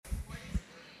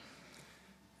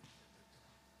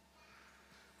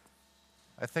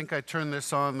I think I turned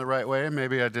this on the right way.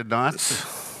 Maybe I did not.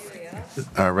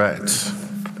 All right.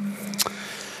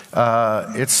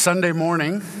 It's Sunday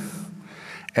morning,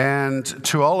 and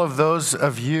to all of those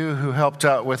of you who helped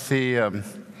out with the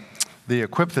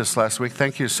Equip this last week,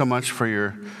 thank you so much for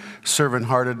your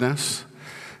servant-heartedness.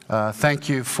 Thank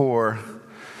you for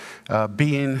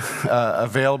being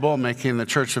available, making the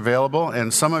church available.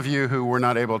 And some of you who were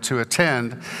not able to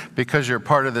attend, because you're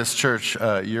part of this church,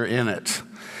 you're in it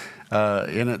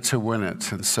to win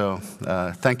it. And so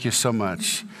thank you so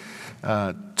much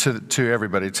to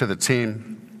everybody, to the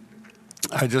team.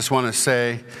 I just want to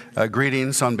say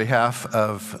greetings on behalf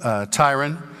of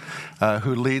Tyron,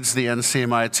 who leads the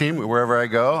NCMI team. Wherever I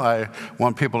go, I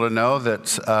want people to know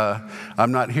that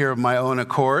I'm not here of my own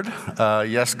accord.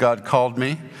 Yes, God called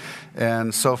me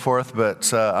and so forth,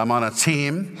 but I'm on a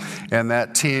team, and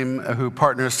that team who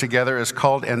partners together is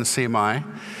called NCMI.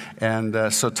 And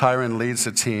so Tyron leads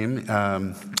the team.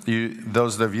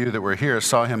 Those of you that were here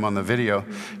saw him on the video.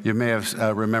 You may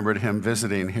have remembered him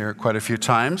visiting here quite a few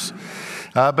times.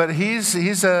 But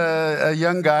he's a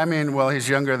young guy. I mean, well, he's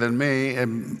younger than me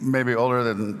and maybe older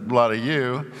than a lot of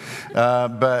you.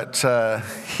 But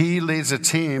he leads a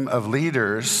team of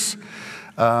leaders.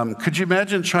 Could you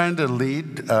imagine trying to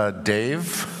lead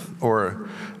Dave or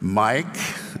Mike,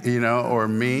 or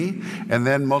me, and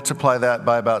then multiply that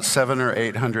by about 700 or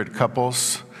 800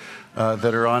 couples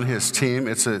that are on his team?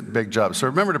 It's a big job. So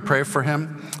remember to pray for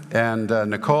him and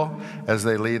Nicole as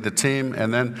they lead the team.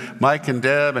 And then Mike and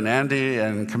Deb and Andy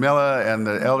and Camilla and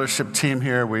the eldership team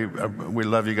here, we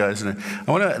love you guys. And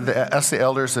I want to ask the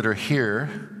elders that are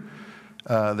here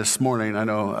this morning. I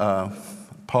know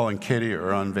Paul and Katie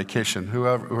are on vacation.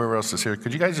 Whoever else is here,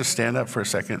 could you guys just stand up for a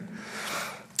second?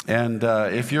 And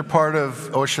if you're part of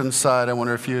Oceanside, I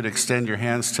wonder if you'd extend your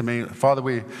hands to me. Father,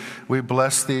 we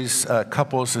bless these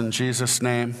couples in Jesus'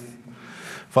 name.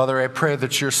 Father, I pray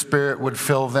that your Spirit would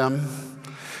fill them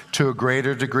to a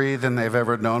greater degree than they've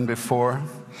ever known before.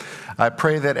 I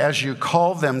pray that as you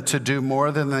call them to do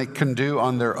more than they can do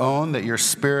on their own, that your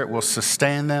Spirit will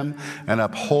sustain them and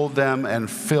uphold them and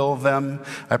fill them.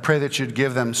 I pray that you'd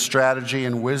give them strategy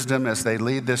and wisdom as they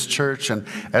lead this church and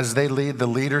as they lead the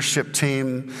leadership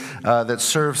team that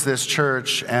serves this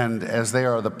church, and as they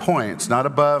are the points, not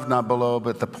above, not below,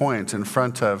 but the point in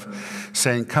front of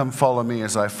saying, come follow me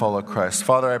as I follow Christ.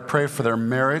 Father, I pray for their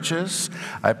marriages.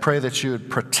 I pray that you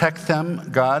would protect them,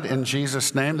 God, in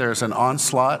Jesus' name. There's an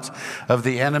onslaught of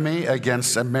the enemy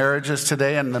against marriages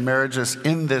today and the marriages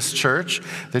in this church,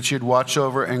 that you'd watch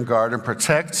over and guard and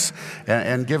protect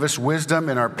and give us wisdom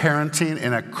in our parenting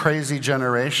in a crazy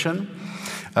generation,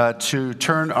 to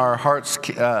turn our hearts,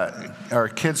 our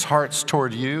kids' hearts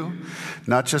toward you,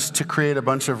 not just to create a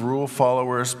bunch of rule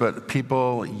followers, but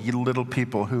people, little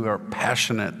people who are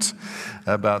passionate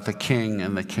about the King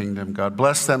and the kingdom. God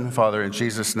bless them, Father, in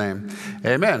Jesus' name.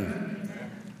 Amen.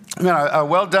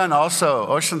 Well done also,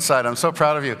 Oceanside. I'm so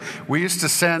proud of you. We used to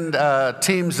send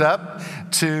teams up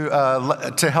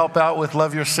to help out with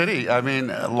Love Your City. I mean,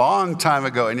 a long time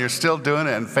ago, and you're still doing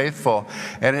it and faithful.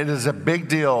 And it is a big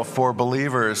deal for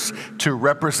believers to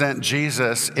represent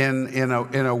Jesus in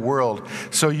a world.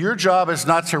 So your job is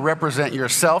not to represent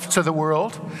yourself to the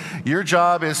world. Your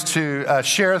job is to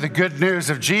share the good news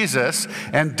of Jesus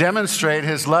and demonstrate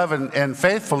his love and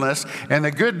faithfulness. And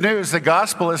the good news, the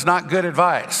gospel, is not good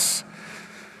advice.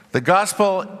 The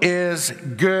gospel is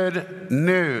good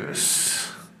news.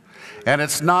 And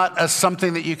it's not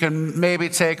something that you can maybe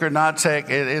take or not take.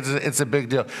 It's a big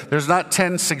deal. There's not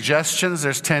 10 suggestions,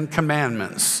 there's 10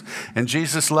 commandments. And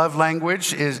Jesus' love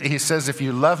language is, he says, if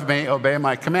you love me, obey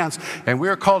my commands. And we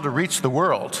are called to reach the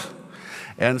world.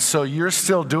 And so you're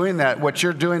still doing that. What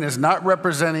you're doing is not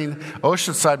representing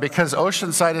Oceanside, because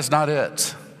Oceanside is not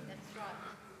it.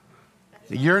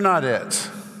 You're not it.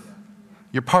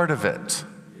 You're part of it.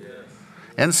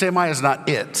 NCMI is not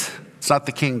it. It's not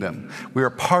the kingdom. We are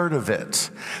part of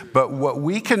it. But what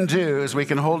we can do is we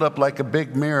can hold up like a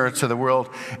big mirror to the world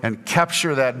and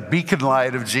capture that beacon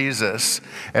light of Jesus.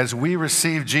 As we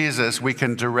receive Jesus, we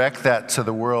can direct that to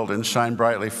the world and shine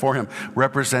brightly for him,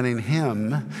 representing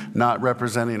him, not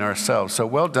representing ourselves. So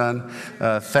well done.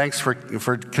 Thanks for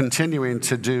continuing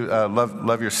to do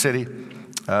love your city.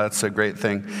 It's a great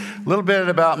thing. A little bit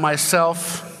about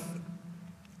myself.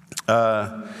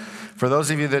 For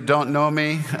those of you that don't know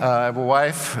me, I have a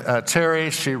wife, Terry.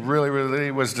 She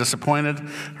really was disappointed.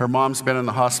 Her mom's been in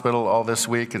the hospital all this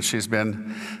week, and she's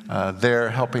been there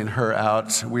helping her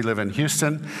out. We live in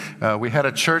Houston. We had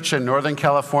a church in Northern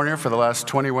California for the last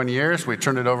 21 years. We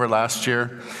turned it over last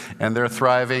year, and they're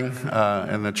thriving,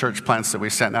 and the church plants that we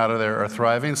sent out of there are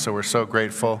thriving, so we're so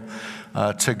grateful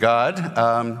to God.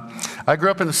 I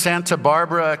grew up in Santa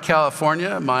Barbara,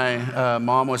 California. My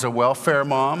mom was a welfare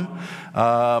mom.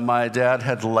 My dad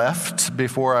had left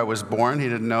before I was born. He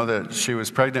didn't know that she was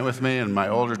pregnant with me and my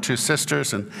older two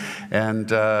sisters.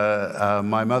 And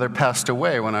my mother passed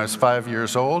away when I was 5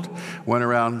 years old, went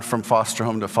around from foster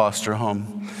home to foster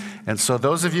home. And so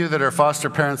those of you that are foster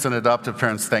parents and adoptive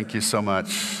parents, thank you so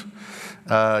much.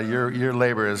 Your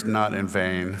labor is not in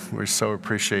vain. We so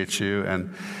appreciate you.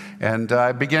 And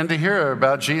I began to hear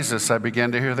about Jesus. I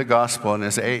began to hear the gospel. And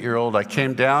as an 8-year-old, I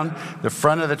came down the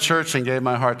front of the church and gave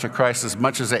my heart to Christ as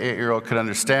much as an 8-year-old could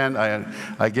understand.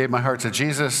 I gave my heart to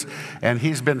Jesus, and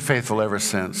he's been faithful ever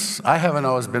since. I haven't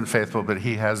always been faithful, but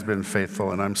he has been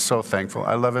faithful, and I'm so thankful.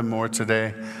 I love him more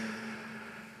today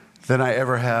than I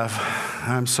ever have.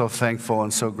 I'm so thankful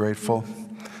and so grateful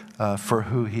for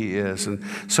who he is. And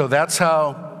so that's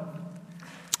how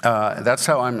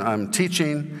I'm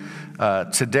teaching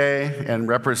today and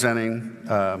representing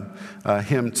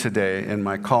him today in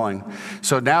my calling.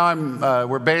 So now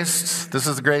we're based, this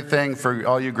is a great thing for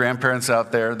all you grandparents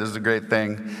out there. This is a great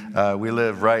thing. We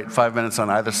live right 5 minutes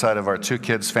on either side of our 2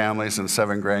 kids' families and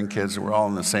 7 grandkids. We're all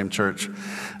in the same church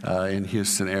in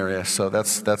Houston area. So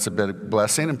that's a big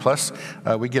blessing. And plus,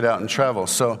 we get out and travel.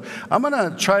 So I'm going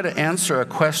to try to answer a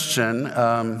question.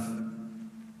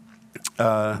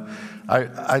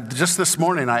 I just this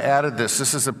morning I added this.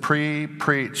 This is a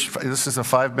pre-preach. This is a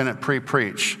 5-minute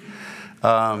pre-preach.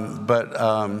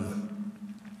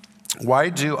 Why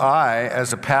do I,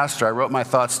 as a pastor, I wrote my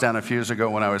thoughts down a few years ago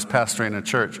when I was pastoring a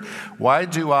church. Why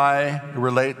do I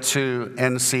relate to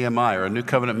NCMI, or New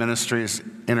Covenant Ministries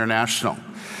International?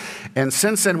 And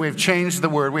since then, we've changed the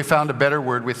word. We found a better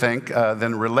word, we think,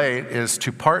 than relate, is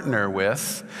to partner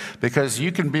with, because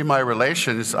you can be my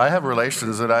relations. I have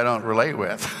relations that I don't relate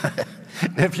with,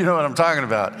 if you know what I'm talking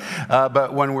about.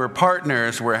 But when we're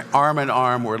partners, we're arm in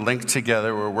arm, we're linked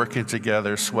together, we're working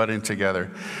together, sweating together,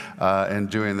 and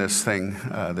doing this thing,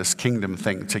 this kingdom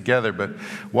thing together. But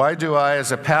why do I,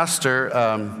 as a pastor,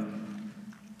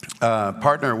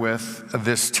 partner with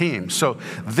this team? So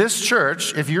this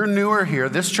church, if you're newer here,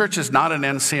 this church is not an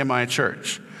NCMI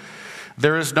church.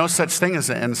 There is no such thing as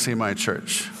an NCMI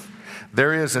church.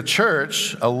 There is a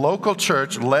church, a local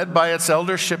church, led by its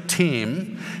eldership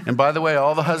team. And by the way,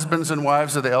 all the husbands and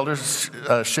wives of the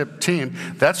eldership team,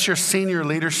 that's your senior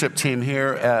leadership team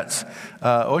here at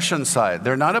Oceanside.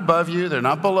 They're not above you. They're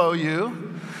not below you.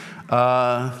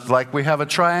 Like we have a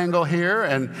triangle here,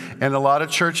 and a lot of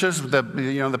churches,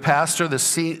 the pastor, the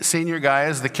senior guy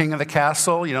is the king of the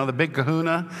castle, the big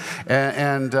kahuna,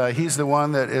 and he's the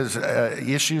one that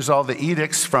issues all the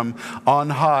edicts from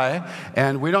on high,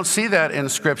 and we don't see that in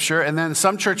Scripture. And then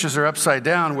some churches are upside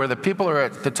down, where the people are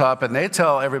at the top, and they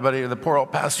tell everybody, the poor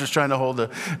old pastor's trying to hold the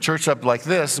church up like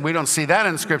this. We don't see that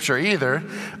in Scripture either.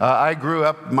 I grew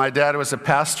up, my dad was a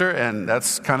pastor, and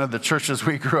that's kind of the churches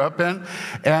we grew up in,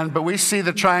 but we see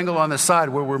the triangle on the side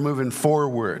where we're moving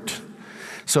forward.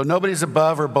 So nobody's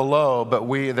above or below, but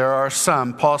there are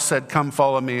some. Paul said, "Come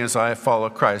follow me as I follow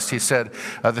Christ." He said,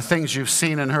 "The things you've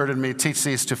seen and heard in me, teach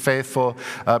these to faithful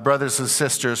brothers and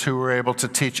sisters who were able to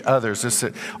teach others." It's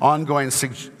an ongoing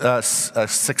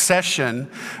succession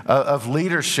of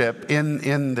leadership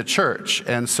in the church.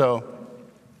 And so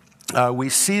we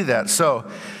see that. So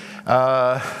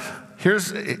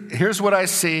Here's what I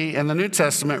see in the New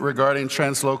Testament regarding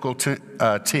translocal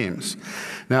teams.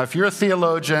 Now, if you're a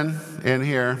theologian in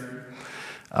here,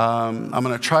 I'm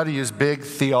going to try to use big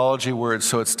theology words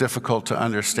so it's difficult to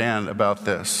understand about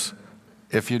this.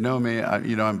 If you know me,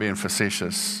 you know I'm being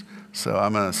facetious. So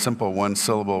I'm a simple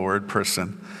one-syllable word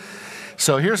person.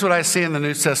 So here's what I see in the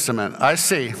New Testament. I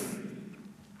see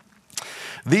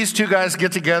these 2 guys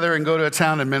get together and go to a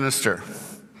town and minister.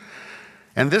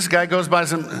 And this guy goes by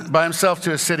himself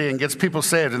to a city and gets people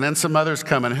saved, and then some others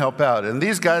come and help out. And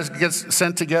these guys get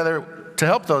sent together to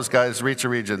help those guys reach a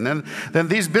region. Then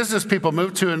these business people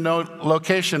move to a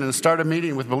location and start a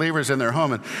meeting with believers in their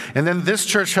home. And then this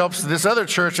church helps this other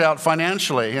church out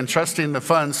financially, entrusting the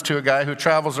funds to a guy who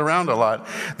travels around a lot.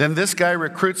 Then this guy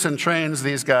recruits and trains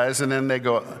these guys, and then they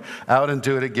go out and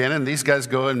do it again. And these guys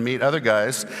go and meet other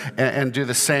guys and do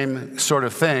the same sort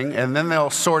of thing. And then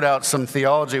they'll sort out some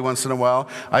theology once in a while.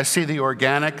 I see the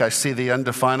organic, I see the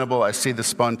undefinable, I see the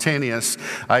spontaneous.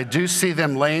 I do see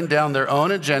them laying down their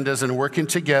own agendas and working working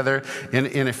together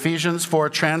in Ephesians 4,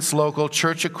 translocal,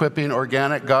 church equipping,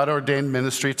 organic, God-ordained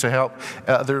ministry to help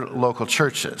other local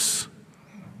churches.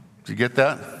 Do you get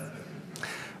that?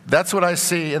 That's what I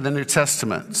see in the New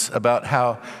Testament about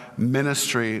how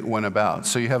ministry went about.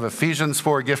 So you have Ephesians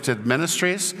 4 gifted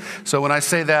ministries. So when I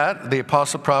say that, the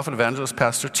apostle, prophet, evangelist,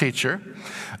 pastor, teacher.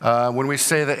 When we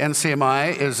say that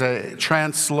NCMI is a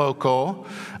translocal,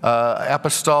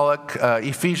 apostolic,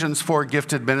 Ephesians 4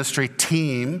 gifted ministry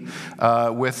team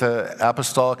with an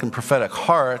apostolic and prophetic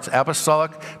heart.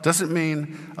 Apostolic doesn't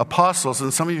mean apostles.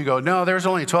 And some of you go, no, there's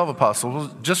only 12 apostles.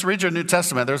 Well, just read your New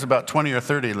Testament. There's about 20 or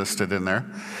 30 listed in there.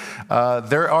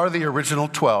 There are the original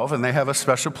 12, and they have a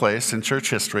special place in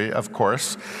church history, of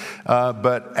course.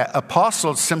 But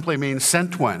apostles simply means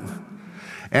sent one.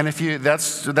 And if you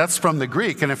that's from the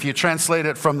Greek, and if you translate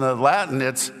it from the Latin,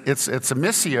 it's a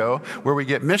missio, where we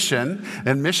get mission,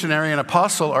 and missionary and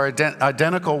apostle are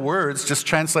identical words, just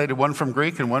translated, one from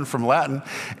Greek and one from Latin,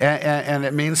 and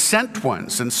it means sent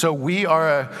ones. And so we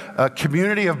are a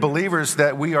community of believers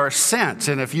that we are sent.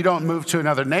 And if you don't move to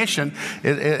another nation,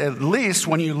 at least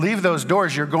when you leave those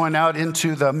doors, you're going out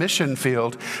into the mission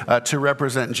field to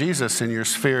represent Jesus in your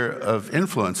sphere of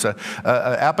influence.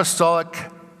 Apostolic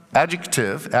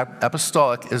adjective,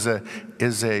 apostolic,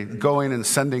 is a going and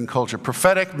sending culture.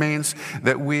 Prophetic means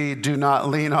that we do not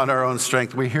lean on our own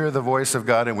strength. We hear the voice of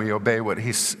God and we obey what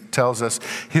He tells us.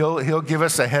 He'll give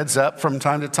us a heads up from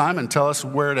time to time and tell us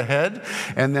where to head,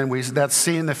 and then that's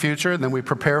seeing the future, and then we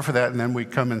prepare for that, and then we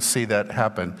come and see that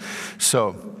happen.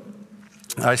 So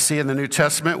I see in the New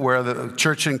Testament where the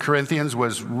church in Corinthians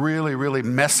was really, really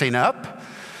messing up.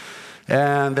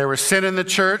 And there was sin in the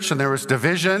church, and there was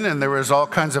division, and there was all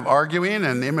kinds of arguing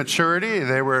and immaturity.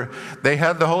 They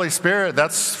had the Holy Spirit,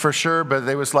 that's for sure, but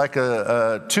they was like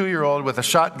a 2-year-old with a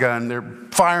shotgun. They're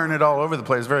firing it all over the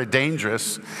place, very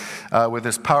dangerous with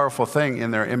this powerful thing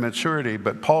in their immaturity.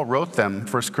 But Paul wrote them,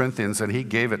 1 Corinthians, and he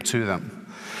gave it to them.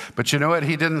 But you know what?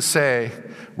 He didn't say,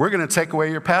 we're going to take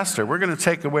away your pastor. We're going to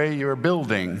take away your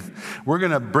building. We're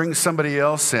going to bring somebody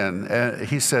else in.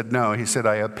 He said, no. He said,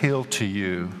 I appeal to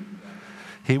you.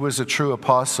 He was a true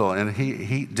apostle, and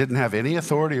he didn't have any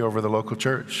authority over the local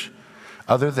church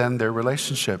other than their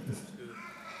relationship.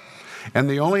 And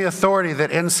the only authority that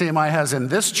NCMI has in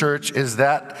this church is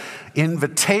that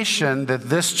invitation that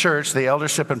this church, the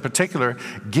eldership in particular,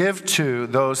 give to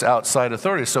those outside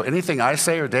authorities. So anything I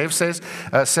say or Dave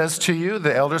says to you,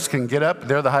 the elders can get up.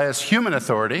 They're the highest human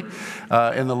authority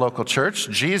in the local church.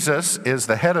 Jesus is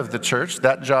the head of the church.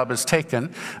 That job is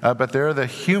taken. But they're the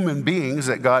human beings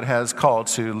that God has called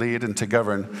to lead and to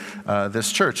govern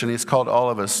this church. And He's called all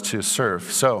of us to serve.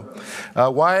 So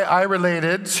why I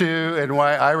related to and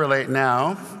why I relate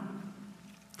now,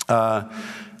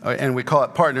 and we call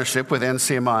it partnership with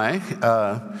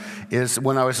NCMI, is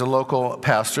when I was a local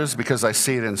pastor, is because I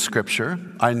see it in Scripture.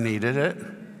 I needed it.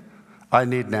 I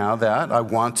need now that. I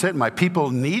want it. My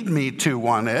people need me to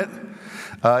want it.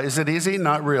 Is it easy?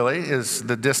 Not really. Is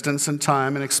the distance and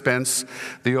time and expense,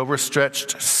 the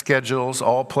overstretched schedules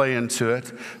all play into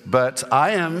it. But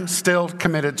I am still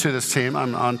committed to this team.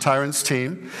 I'm on Tyron's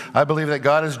team. I believe that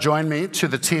God has joined me to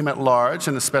the team at large,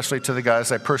 and especially to the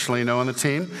guys I personally know on the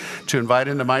team, to invite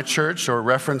into my church or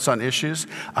reference on issues.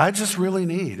 I just really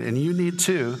need, and you need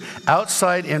too,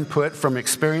 outside input from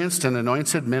experienced and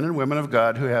anointed men and women of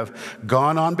God who have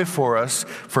gone on before us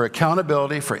for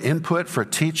accountability, for input, for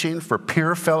teaching, for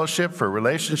peer fellowship, for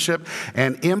relationship,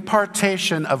 and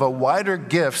impartation of a wider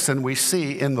gifts than we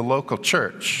see in the local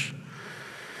church.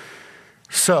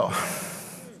 So,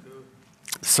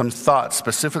 some thoughts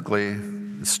specifically,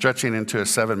 stretching into a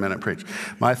 7-minute preach.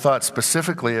 My thoughts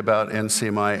specifically about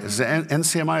NCMI is that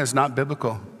NCMI is not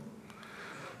biblical.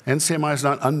 NCMI is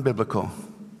not unbiblical.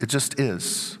 It just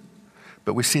is.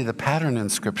 But we see the pattern in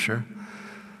Scripture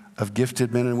of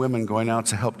gifted men and women going out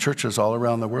to help churches all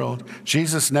around the world.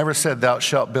 Jesus never said, thou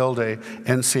shalt build a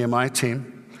NCMI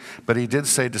team, but He did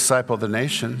say, disciple the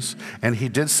nations, and He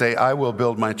did say, I will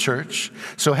build my church.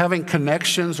 So having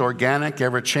connections, organic,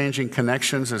 ever-changing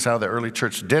connections is how the early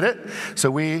church did it. So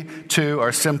we, too,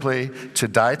 are simply to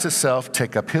die to self,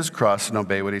 take up His cross, and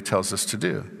obey what He tells us to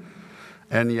do.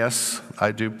 And yes,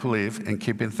 I do believe in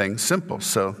keeping things simple.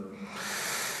 So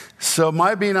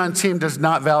my being on team does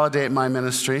not validate my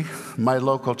ministry. My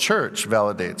local church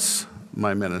validates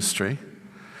my ministry.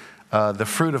 The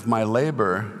fruit of my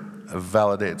labor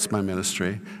validates my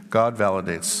ministry. God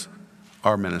validates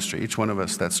our ministry. Each one of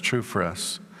us, that's true for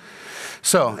us.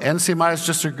 So NCMI is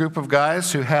just a group of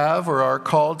guys who have or are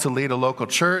called to lead a local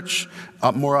church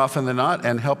more often than not,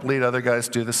 and help lead other guys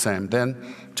do the same.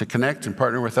 Then to connect and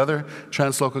partner with other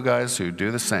translocal guys who do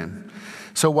the same.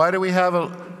 So why do we have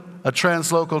a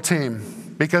translocal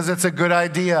team because it's a good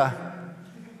idea.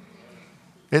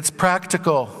 It's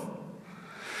practical.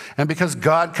 And because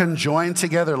God can join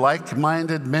together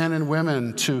like-minded men and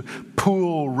women to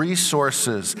pool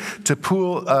resources, to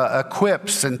pool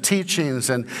equips and teachings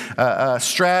and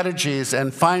strategies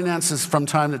and finances from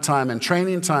time to time and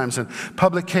training times and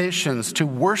publications, to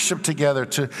worship together,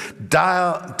 to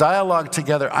dialogue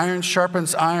together, iron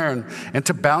sharpens iron, and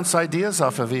to bounce ideas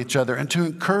off of each other and to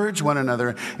encourage one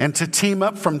another and to team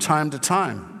up from time to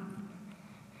time.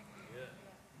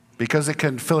 Because it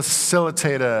can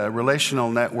facilitate a relational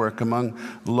network among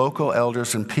local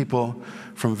elders and people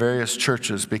from various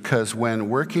churches. Because when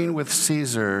working with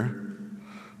Caesar,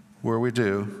 where we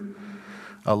do,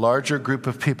 a larger group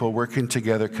of people working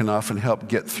together can often help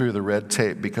get through the red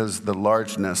tape because the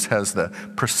largeness has the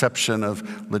perception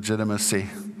of legitimacy.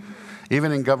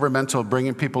 Even in governmental,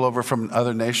 bringing people over from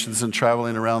other nations and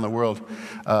traveling around the world,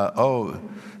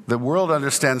 the world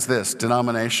understands this,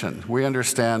 denomination. We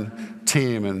understand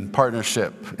team and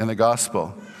partnership in the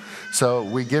gospel. So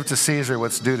we give to Caesar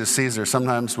what's due to Caesar.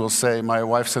 Sometimes we'll say, my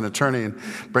wife's an attorney and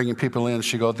bringing people in.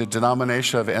 She goes, the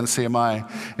denomination of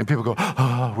NCMI. And people go,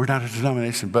 oh, we're not a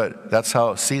denomination. But that's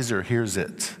how Caesar hears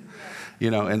it.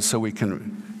 And so we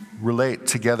can relate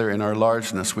together in our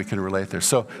largeness. We can relate there.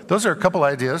 So those are a couple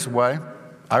ideas why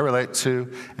I relate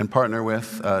to and partner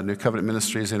with New Covenant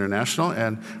Ministries International,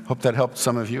 and hope that helped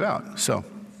some of you out. So,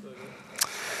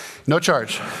 no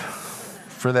charge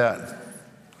for that.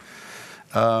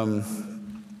 So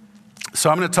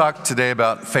I'm going to talk today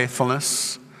about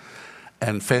faithfulness,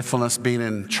 and faithfulness being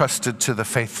entrusted to the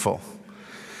faithful.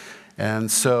 And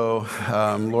so,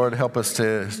 Lord, help us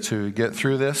to get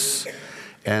through this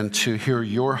and to hear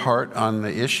your heart on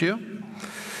the issue.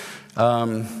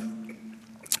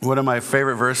 One of my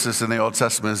favorite verses in the Old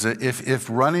Testament is that if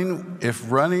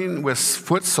running with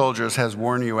foot soldiers has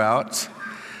worn you out,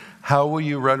 how will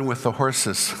you run with the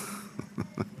horses?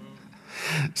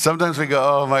 Sometimes we go,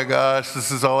 oh my gosh,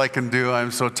 this is all I can do. I'm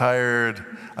so tired.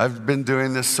 I've been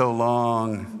doing this so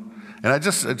long. And I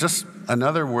just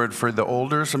another word for the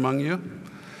olders among you,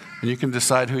 and you can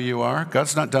decide who you are.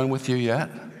 God's not done with you yet.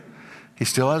 He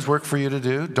still has work for you to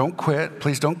do. Don't quit.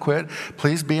 Please don't quit.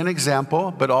 Please be an example,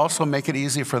 but also make it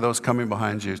easy for those coming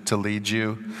behind you to lead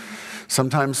you.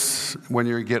 Sometimes when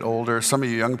you get older, some of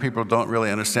you young people don't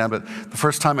really understand, but the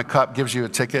first time a cop gives you a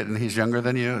ticket and he's younger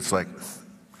than you, it's like,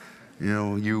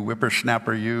 you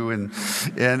whippersnapper, you,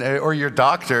 or your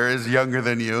doctor is younger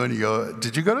than you, and you go,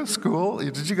 did you go to school?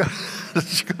 Did you go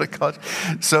to college?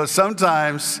 So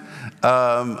sometimes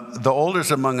the elders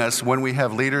among us, when we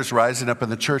have leaders rising up in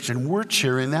the church, and we're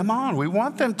cheering them on, we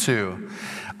want them to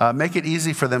make it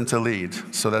easy for them to lead.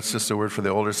 So that's just a word for the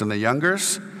elders. And the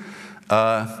youngers,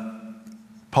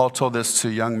 Paul told this to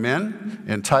young men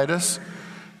in Titus.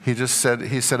 He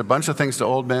said a bunch of things to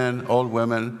old men, old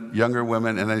women, younger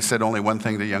women, and then he said only one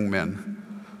thing to young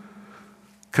men.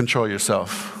 Control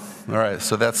yourself. All right,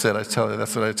 so that's it.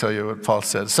 That's what I tell you what Paul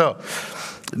said. So,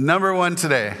 number one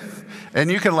today,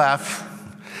 and you can laugh.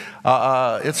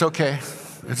 It's okay.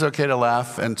 It's okay to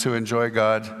laugh and to enjoy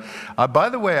God. By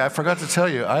the way, I forgot to tell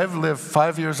you, I've lived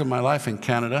 5 years of my life in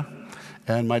Canada.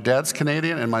 And my dad's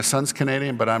Canadian and my son's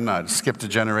Canadian, but I'm not. Skipped a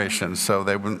generation, so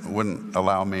they wouldn't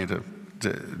allow me to.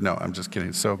 No, I'm just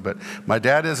kidding. But my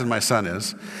dad is and my son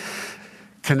is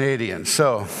Canadian.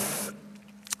 So,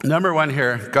 number one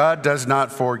here, God does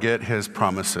not forget his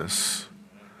promises.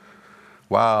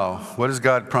 Wow, what has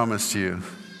God promised you?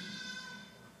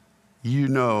 You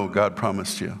know God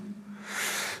promised you.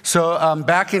 So,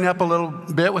 backing up a little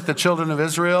bit with the children of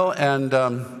Israel and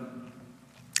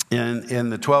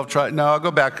in the 12 tribes. No, I'll go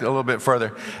back a little bit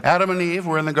further. Adam and Eve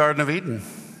were in the Garden of Eden.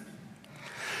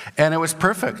 And it was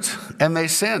perfect. And they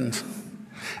sinned.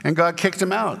 And God kicked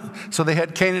them out. So they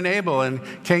had Cain and Abel, and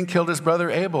Cain killed his brother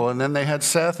Abel. And then they had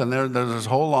Seth, and there's this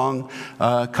whole long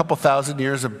couple thousand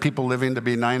years of people living to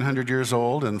be 900 years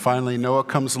old. And finally Noah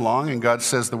comes along, and God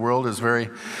says the world is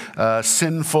very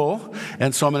sinful.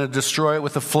 And so I'm going to destroy it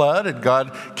with a flood. And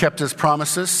God kept his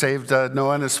promises, saved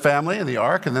Noah and his family in the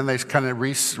ark. And then they kind of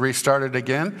restarted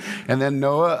again. And then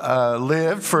Noah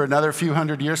lived for another few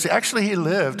hundred years. See, actually, he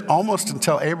lived almost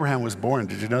until Abraham was born.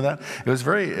 Did you know that? It was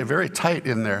very, very tight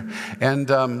in there. And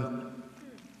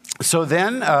So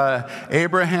then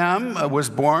Abraham was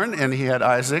born, and he had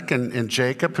Isaac and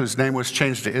Jacob, whose name was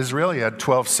changed to Israel. He had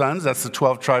 12 sons. That's the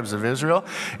 12 tribes of Israel.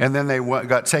 And then they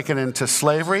got taken into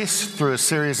slavery through a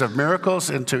series of miracles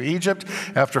into Egypt.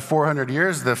 After 400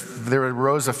 years, there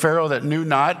arose a Pharaoh that knew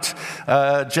not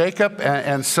Jacob.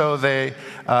 And so they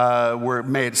were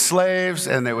made slaves,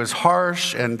 and it was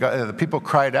harsh. And the people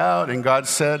cried out, and God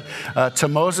said to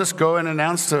Moses, "Go and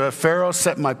announce to Pharaoh,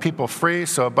 set my people free."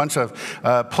 So a bunch of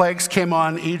plagues came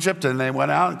on Egypt, and they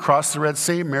went out and crossed the Red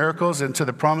Sea, miracles into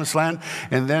the Promised Land.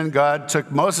 And then God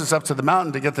took Moses up to the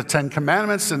mountain to get the 10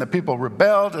 Commandments, and the people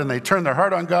rebelled, and they turned their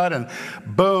heart on God, and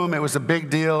boom, it was a big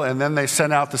deal. And then they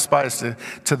sent out the spies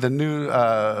to the new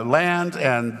land,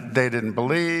 and they didn't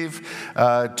believe.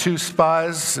 2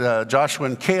 spies, Joshua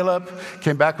and Caleb,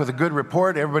 came back with a good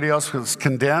report. Everybody else was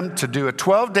condemned to do a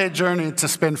 12-day journey to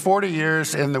spend 40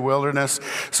 years in the wilderness.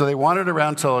 So they wandered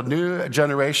around till a new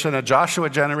generation, a Joshua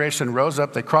generation, rose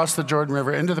up. They crossed the Jordan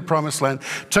River into the Promised Land,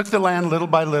 took the land little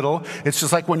by little. It's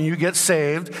just like when you get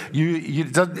saved, you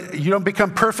don't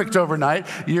become perfect overnight.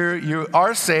 You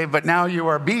are saved, but now you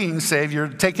are being saved. You're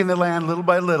taking the land little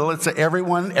by little. It's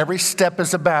every step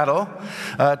is a battle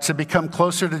to become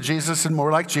closer to Jesus and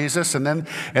more like Jesus. And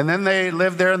then they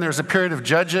lived there, and there's a period of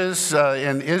judges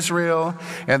in Israel,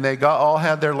 and they all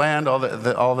had their land. All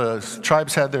the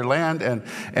tribes had their land,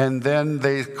 and then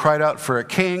they cried out for a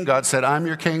king. God said, "I'm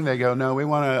your king." They go, "No, we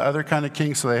want another kind of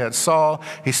king." So they had Saul.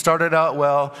 He started out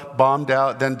well, bombed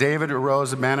out. Then David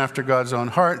arose, a man after God's own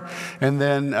heart. And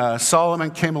then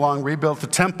Solomon came along, rebuilt the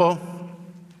temple.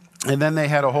 And then they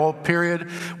had a whole period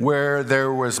where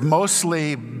there was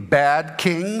mostly bad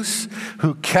kings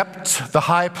who kept the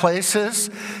high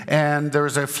places, and there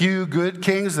was a few good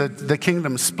kings. The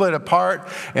kingdom split apart,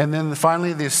 and then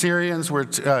finally the Assyrians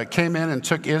came in and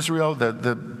took Israel,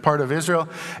 the part of Israel,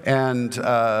 and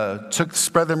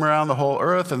spread them around the whole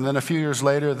earth. And then a few years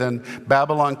later, then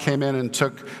Babylon came in and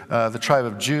took the tribe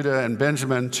of Judah and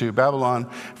Benjamin to Babylon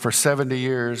for 70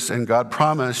 years, and God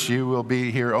promised, "You will be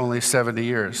here only 70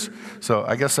 years." So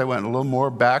I guess I went a little more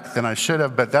back than I should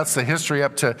have, but that's the history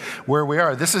up to where we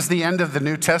are. This is the end of the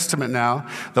New Testament now.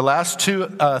 The last two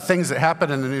things that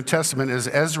happened in the New Testament is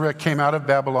Ezra came out of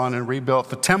Babylon and rebuilt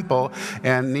the temple,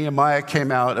 and Nehemiah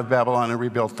came out of Babylon and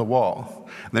rebuilt the wall.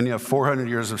 And then you have 400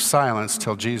 years of silence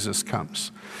till Jesus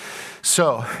comes.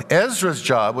 So Ezra's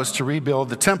job was to rebuild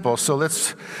the temple. So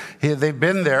they've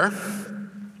been there.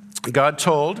 God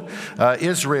told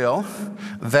Israel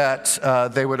that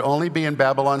they would only be in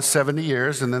Babylon 70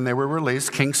 years, and then they were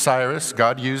released. King Cyrus,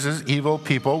 God uses evil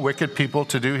people, wicked people,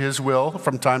 to do his will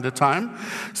from time to time.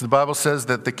 So the Bible says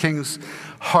that the king's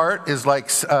heart is like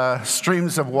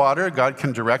streams of water. God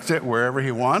can direct it wherever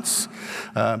he wants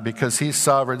because he's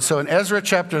sovereign. So in Ezra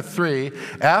chapter 3,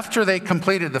 after they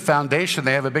completed the foundation,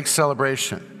 they have a big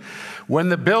celebration. When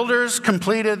the builders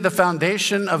completed the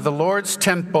foundation of the Lord's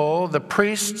temple, the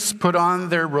priests put on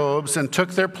their robes and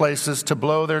took their places to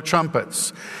blow their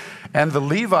trumpets. And the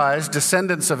Levites,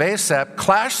 descendants of Asaph,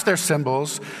 clashed their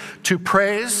cymbals to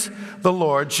praise the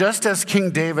Lord, just as King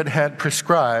David had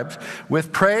prescribed.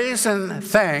 With praise and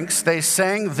thanks, they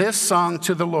sang this song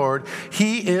to the Lord: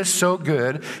 "He is so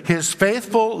good. His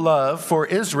faithful love for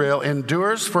Israel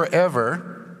endures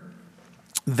forever."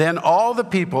 Then all the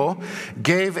people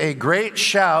gave a great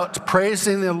shout,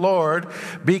 praising the Lord,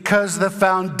 because the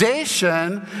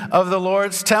foundation of the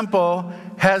Lord's temple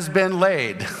has been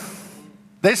laid.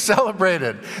 They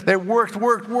celebrated. They worked.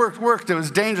 It was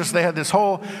dangerous. They had this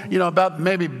whole, about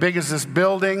maybe big as this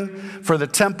building for the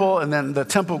temple, and then the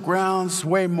temple grounds,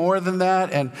 way more than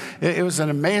that. And it was an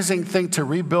amazing thing to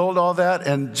rebuild all that.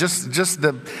 And just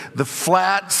the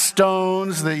flat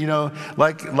stones that,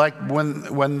 like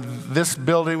when this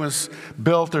building was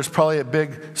built, there's probably a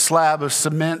big slab of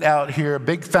cement out here, a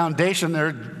big foundation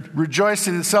there,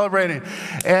 rejoicing and celebrating.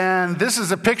 And this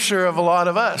is a picture of a lot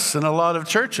of us and a lot of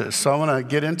churches. So I want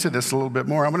to get into this a little bit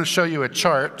more. I'm going to show you a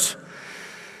chart.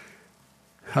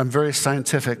 I'm very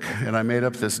scientific, and I made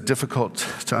up this difficult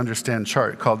to understand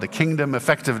chart called the Kingdom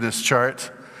Effectiveness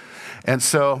Chart. And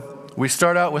so we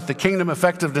start out with the Kingdom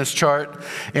Effectiveness Chart,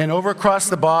 and over across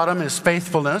the bottom is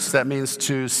faithfulness. That means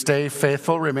to stay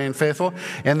faithful, remain faithful.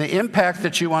 And the impact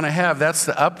that you want to have, that's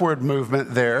the upward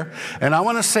movement there. And I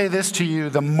want to say this to you: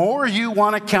 the more you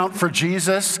want to count for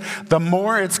Jesus, the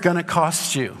more it's going to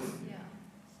cost you.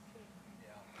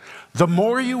 The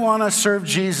more you want to serve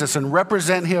Jesus and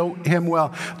represent him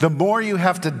well, the more you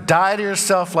have to die to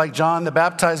yourself, like John the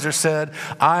Baptizer said,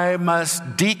 "I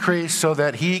must decrease so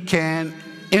that he can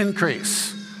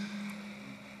increase."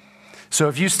 So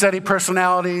if you study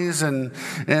personalities and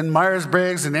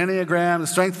Myers-Briggs and Enneagram and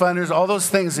Strength Finders, all those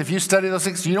things, if you study those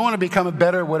things, you don't want to become a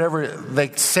better whatever they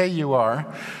say you are.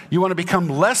 You want to become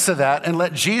less of that and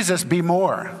let Jesus be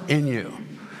more in you.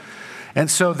 And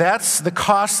so that's the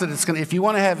cost that it's going to, if you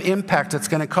want to have impact, it's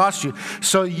going to cost you.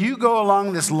 So you go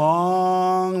along this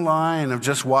long line of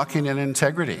just walking in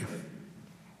integrity.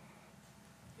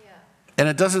 Yeah. And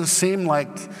it doesn't seem like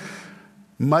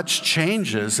much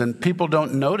changes and people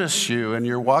don't notice you and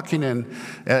you're walking in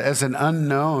as an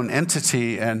unknown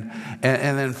entity and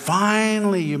then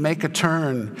finally you make a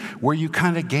turn where you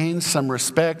kind of gain some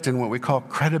respect and what we call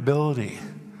credibility.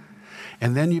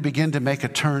 And then you begin to make a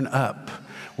turn up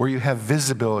where you have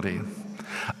visibility.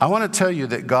 I want to tell you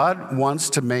that God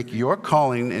wants to make your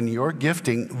calling and your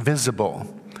gifting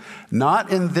visible.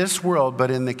 Not in this world,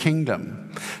 but in the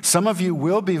kingdom. Some of you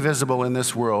will be visible in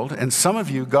this world, and some of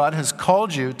you, God has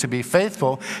called you to be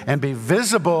faithful and be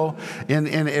visible in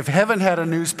if heaven had a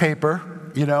newspaper,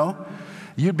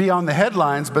 you'd be on the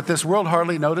headlines, but this world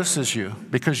hardly notices you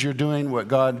because you're doing what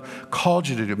God called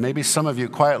you to do. Maybe some of you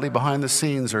quietly behind the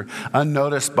scenes are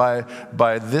unnoticed by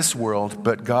this world,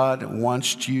 but God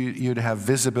wants you to have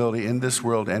visibility in this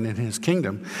world and in his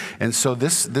kingdom. And so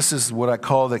this is what I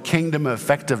call the kingdom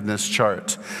effectiveness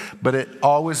chart. But it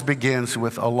always begins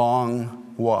with a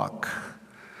long walk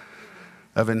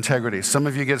of integrity. Some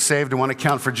of you get saved and want to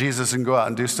count for Jesus and go out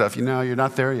and do stuff. You're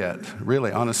not there yet,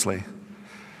 really, honestly.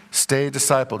 Stay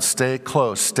discipled, stay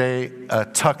close, stay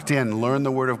tucked in, learn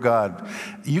the Word of God.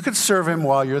 You could serve him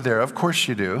while you're there, of course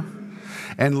you do,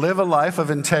 and live a life of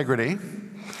integrity,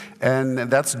 and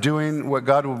that's doing what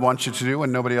God would want you to do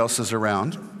when nobody else is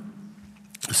around.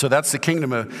 So that's the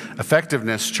kingdom of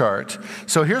effectiveness chart.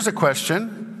 So here's a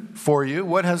question for you.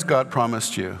 What has God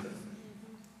promised you?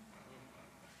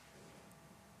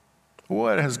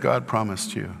 What has God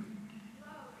promised you?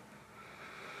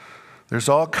 There's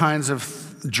all kinds of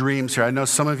dreams here. I know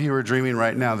some of you are dreaming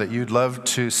right now that you'd love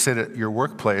to sit at your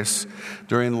workplace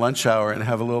during lunch hour and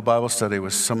have a little Bible study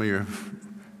with some of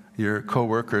your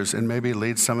coworkers and maybe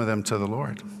lead some of them to the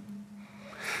Lord.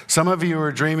 Some of you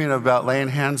are dreaming about laying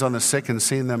hands on the sick and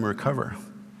seeing them recover.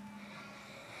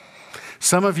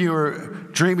 Some of you are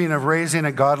dreaming of raising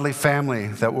a godly family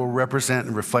that will represent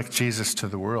and reflect Jesus to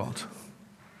the world.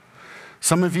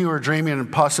 Some of you are dreaming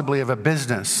possibly of a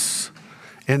business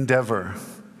endeavor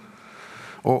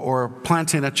or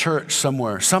planting a church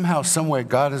somewhere. Somehow, some way,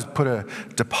 God has put a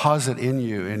deposit in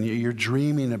you and you're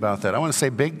dreaming about that. I want to say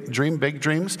dream big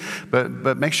dreams,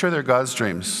 but make sure they're God's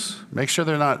dreams. Make sure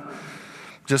they're not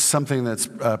just something that's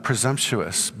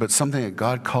presumptuous, but something that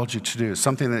God called you to do,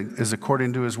 something that is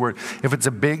according to his word. If it's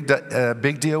a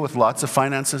big deal with lots of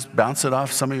finances, bounce it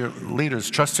off some of your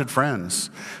leaders, trusted friends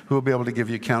who will be able to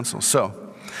give you counsel. So,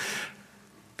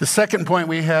 the second point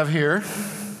we have here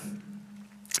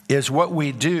is what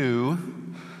we do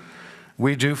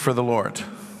for the Lord.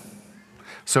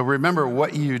 So remember,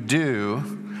 what you do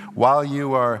while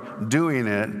you are doing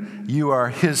it, you are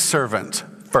his servant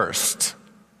first.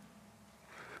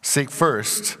 Seek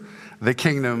first the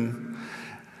kingdom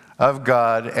of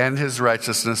God and his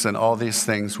righteousness, and all these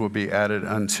things will be added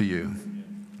unto you.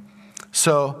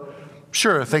 So,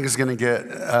 sure, things are going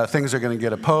to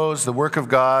get opposed. The work of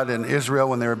God in Israel,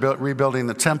 when they were rebuilding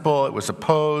the temple, it was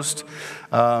opposed.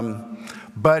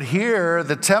 But here,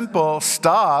 the temple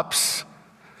stops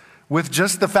with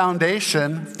just the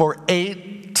foundation for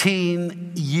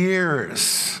 18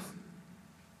 years.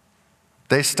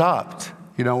 They stopped.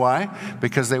 You know why?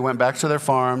 Because they went back to their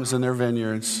farms and their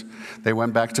vineyards. They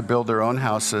went back to build their own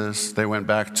houses. They went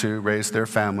back to raise their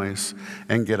families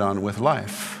and get on with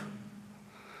life.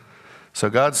 So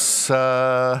God's,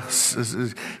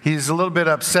 he's a little bit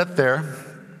upset there.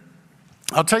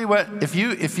 I'll tell you what, if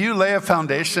you lay a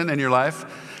foundation in your life,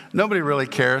 nobody really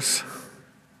cares.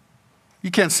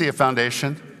 You can't see a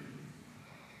foundation.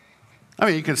 I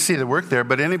mean, you can see the work there,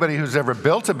 but anybody who's ever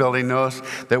built a building knows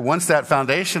that once that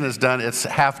foundation is done, it's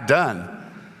half done.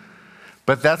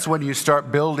 But that's when you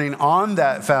start building on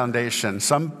that foundation.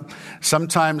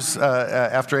 Sometimes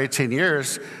after 18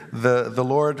 years, the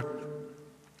Lord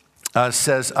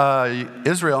says,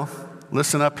 Israel,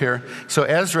 listen up here. So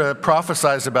Ezra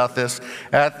prophesies about this.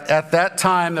 At that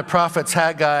time, the prophets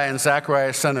Haggai and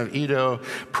Zechariah, son of Iddo,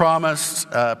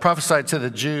 prophesied to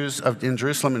the Jews in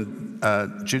Jerusalem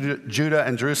and Judah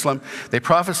and Jerusalem. They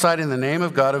prophesied in the name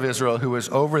of God of Israel, who was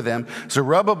over them.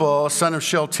 Zerubbabel, son of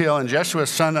Shealtiel, and Jeshua,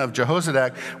 son of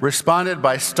Jehozadak, responded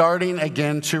by starting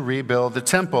again to rebuild the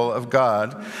temple of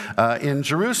God in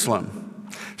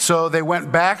Jerusalem. So they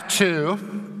went back to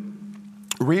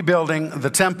rebuilding the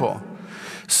temple.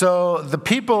 So the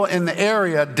people in the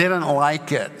area didn't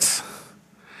like it.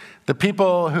 The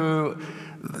people who,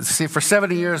 see, for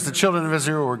 70 years, the children of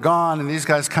Israel were gone, and these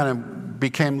guys kind of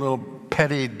became little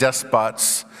petty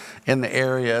despots in the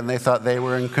area, and they thought they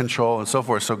were in control and so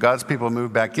forth. So God's people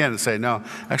moved back in and say, no,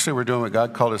 actually we're doing what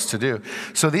God called us to do.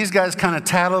 So these guys kind of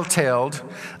tattletaled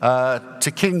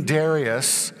to King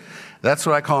Darius. That's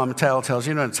what I call them, tattletales.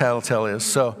 You know what a tattletale is.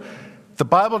 So the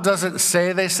Bible doesn't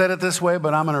say they said it this way,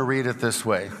 but I'm going to read it this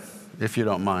way, if you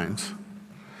don't mind.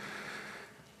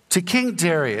 To King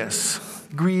Darius,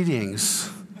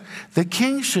 greetings. The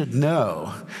king should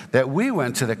know that we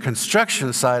went to the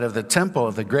construction site of the temple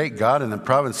of the great God in the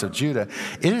province of Judah.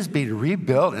 It is being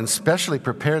rebuilt and specially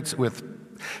prepared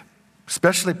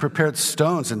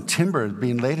stones and timber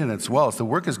being laid in its walls. The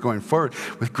work is going forward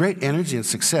with great energy and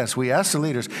success. We asked the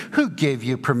leaders, who gave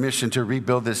you permission to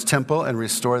rebuild this temple and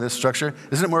restore this structure?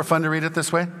 Isn't it more fun to read it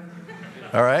this way?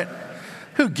 All right.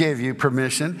 Who gave you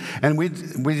permission? And we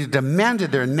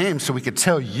demanded their names so we could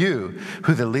tell you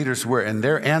who the leaders were. And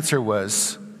their answer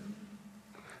was,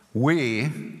 we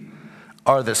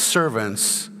are the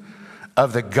servants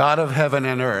of the God of heaven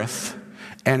and earth,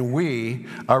 and we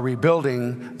are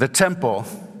rebuilding the temple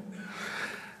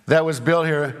that was built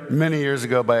here many years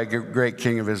ago by a great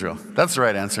king of Israel. That's the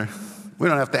right answer. We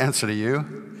don't have to answer to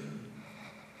you.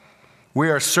 We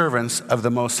are servants of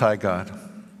the Most High God.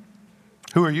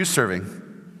 Who are you serving?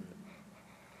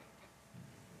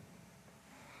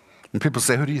 When people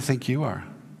say, who do you think you are?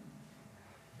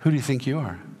 Who do you think you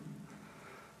are?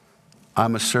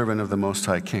 I'm a servant of the Most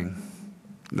High King.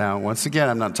 Now, once again,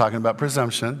 I'm not talking about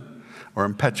presumption or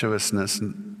impetuousness.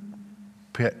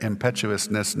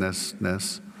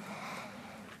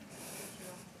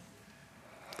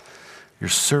 You're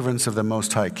servants of the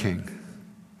Most High King.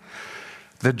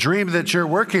 The dream that you're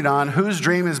working on, whose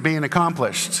dream is being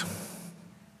accomplished?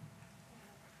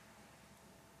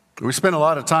 We spend a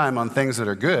lot of time on things that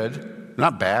are good,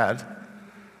 not bad,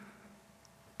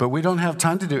 but we don't have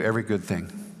time to do every good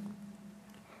thing.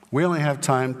 We only have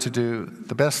time to do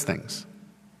the best things.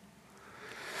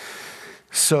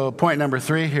 So point number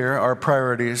 3 here, our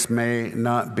priorities may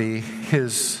not be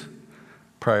his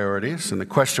priorities. And the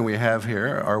question we have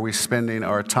here, are we spending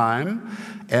our time,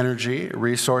 energy,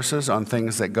 resources on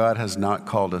things that God has not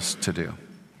called us to do?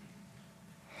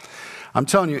 I'm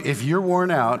telling you, if you're worn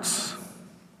out,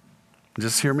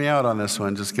 just hear me out on this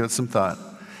one. Just give it some thought.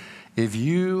 If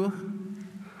you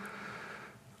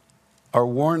are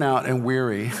worn out and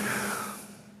weary,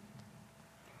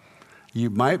 you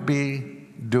might be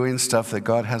doing stuff that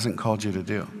God hasn't called you to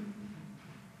do.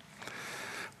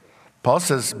 Paul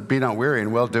says, be not weary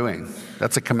in well-doing.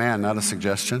 That's a command, not a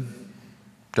suggestion.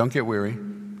 Don't get weary.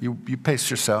 You pace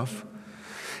yourself.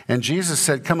 And Jesus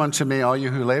said, come unto me, all you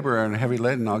who labor and are heavy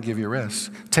laden, I'll give you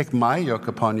rest. Take my yoke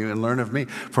upon you and learn of me.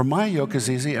 For my yoke is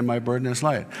easy and my burden is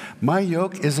light. My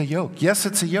yoke is a yoke. Yes,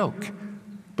 it's a yoke,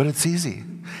 but it's easy.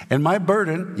 And my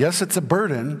burden, yes, it's a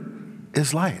burden,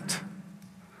 is light.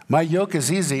 My yoke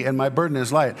is easy and my burden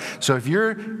is light. So if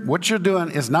what you're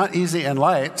doing is not easy and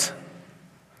light,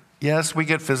 yes, we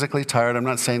get physically tired. I'm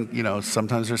not saying,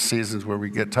 sometimes there's seasons where we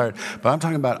get tired, but I'm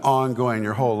talking about ongoing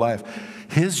your whole life.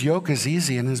 His yoke is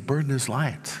easy and his burden is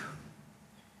light.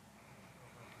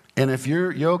 And if your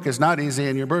yoke is not easy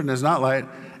and your burden is not light,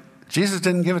 Jesus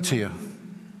didn't give it to you.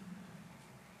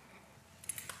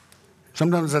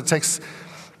 Sometimes it takes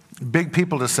big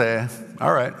people to say,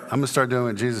 all right, I'm going to start doing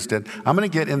what Jesus did. I'm going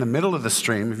to get in the middle of the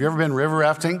stream. Have you ever been river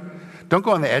rafting? Don't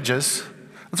go on the edges.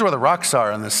 That's where the rocks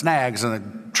are and the snags and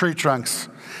the tree trunks.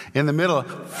 In the middle,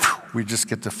 we just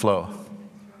get to flow.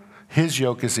 His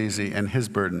yoke is easy and his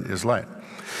burden is light.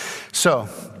 So,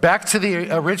 back to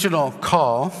the original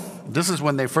call. This is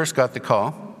when they first got the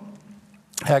call.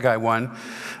 Haggai 1.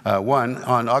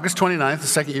 On August 29th, the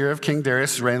second year of King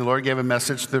Darius' reign, the Lord gave a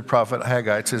message to the prophet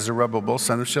Haggai, to Zerubbabel,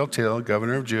 son of Shealtiel,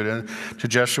 governor of Judah, to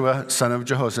Jeshua, son of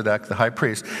Jehozadak, the high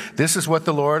priest. This is what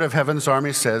the Lord of heaven's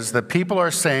army says. The people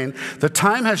are saying, the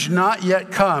time has not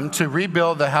yet come to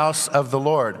rebuild the house of the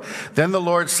Lord. Then the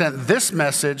Lord sent this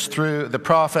message through the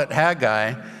prophet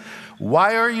Haggai.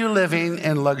 Why are you living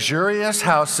in luxurious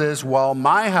houses while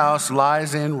my house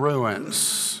lies in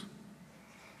ruins?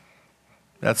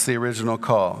 That's the original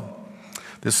call.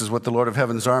 This is what the Lord of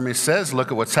Heaven's army says.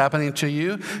 Look at what's happening to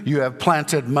you. You have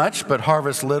planted much, but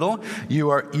harvest little.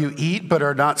 You eat, but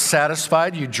are not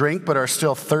satisfied. You drink, but are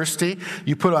still thirsty.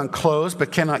 You put on clothes,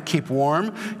 but cannot keep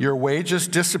warm. Your wages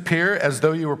disappear as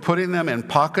though you were putting them in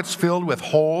pockets filled with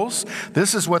holes.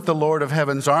 This is what the Lord of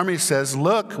Heaven's army says.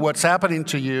 Look what's happening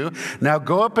to you. Now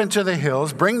go up into the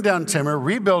hills, bring down timber,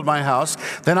 rebuild my house.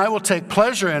 Then I will take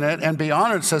pleasure in it and be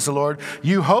honored, says the Lord.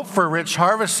 You hope for rich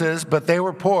harvests, but they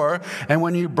were poor. And when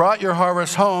when you brought your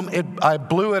harvest home, I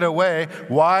blew it away.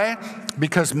 Why?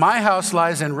 Because my house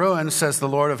lies in ruins, says the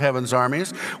Lord of heaven's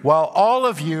armies, while all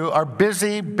of you are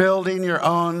busy building your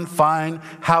own fine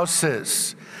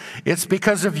houses. It's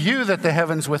because of you that the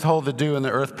heavens withhold the dew and the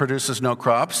earth produces no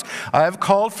crops. I have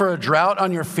called for a drought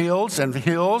on your fields and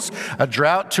hills, a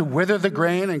drought to wither the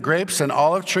grain and grapes and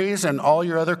olive trees and all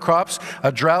your other crops,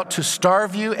 a drought to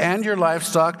starve you and your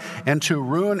livestock and to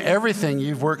ruin everything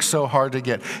you've worked so hard to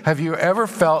get. Have you ever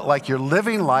felt like you're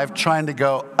living life trying to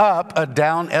go up a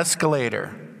down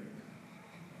escalator?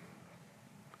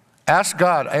 Ask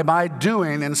God, am I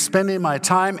doing and spending my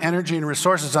time, energy, and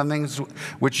resources on things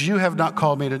which you have not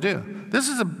called me to do? This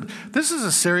is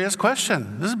a serious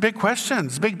question. This is a big question.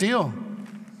 It's a big deal.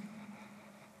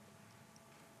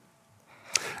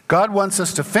 God wants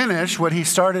us to finish what he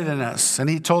started in us. And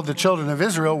he told the children of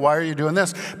Israel, why are you doing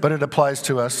this? But it applies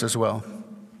to us as well.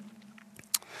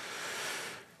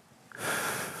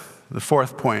 The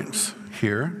fourth point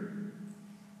here.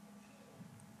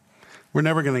 We're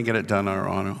never going to get it done on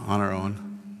our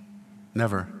own.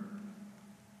 Never.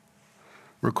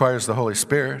 Requires the Holy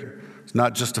Spirit. It's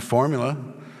not just a formula,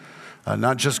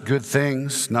 not just good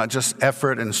things, not just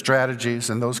effort and strategies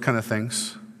and those kind of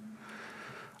things.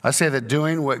 I say that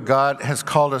doing what God has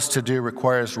called us to do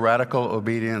requires radical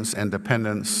obedience and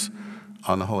dependence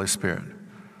on the Holy Spirit.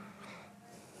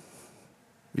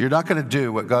 You're not going to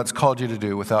do what God's called you to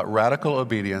do without radical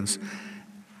obedience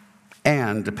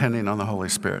and depending on the Holy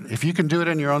Spirit. If you can do it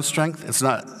in your own strength, it's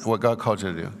not what God called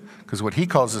you to do, because what he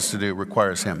calls us to do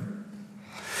requires him.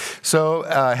 So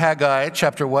Haggai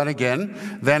chapter 1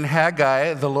 again. Then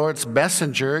Haggai, the Lord's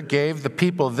messenger, gave the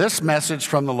people this message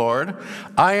from the Lord.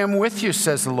 I am with you,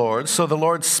 says the Lord. So the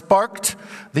Lord sparked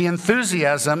the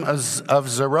enthusiasm of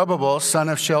Zerubbabel, son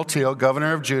of Shealtiel,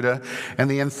 governor of Judah, and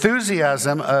the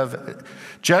enthusiasm of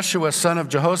Jeshua, son of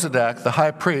Jehozadak, the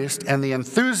high priest, and the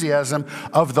enthusiasm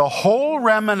of the whole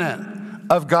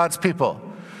remnant of God's people.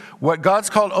 What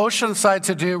God's called Oceanside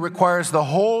to do requires the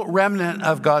whole remnant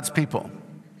of God's people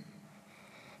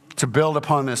to build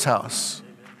upon this house.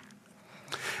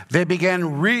 They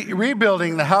began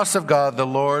rebuilding the house of God, the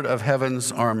Lord of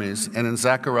heaven's armies. And in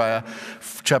Zechariah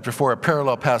chapter 4, a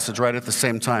parallel passage right at the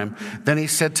same time. Then he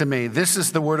said to me, this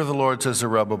is the word of the Lord to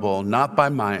Zerubbabel, not by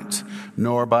might,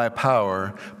 nor by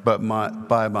power, but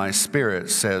by my spirit,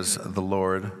 says the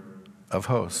Lord of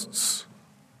hosts.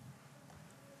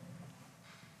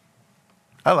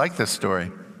 I like this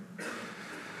story.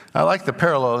 I like the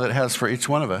parallel that it has for each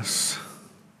one of us.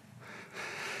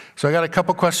 So I got a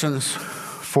couple questions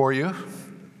for you.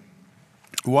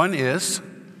 One is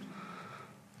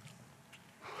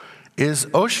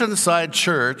Oceanside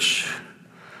Church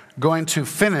going to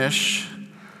finish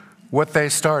what they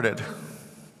started?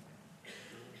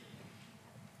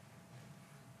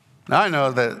 Now, I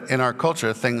know that in our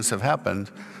culture, things have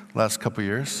happened the last couple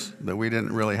years that we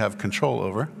didn't really have control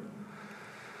over.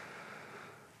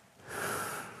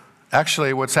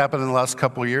 Actually, what's happened in the last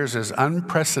couple of years is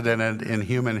unprecedented in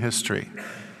human history.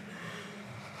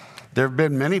 There have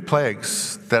been many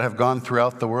plagues that have gone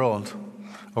throughout the world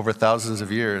over thousands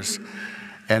of years,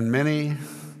 and many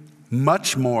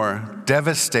much more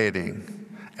devastating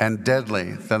and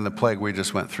deadly than the plague we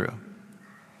just went through.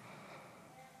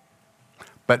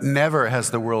 But never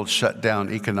has the world shut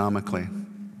down economically.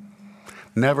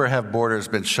 Never have borders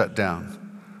been shut down.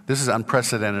 This is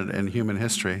unprecedented in human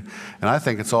history, and I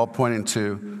think it's all pointing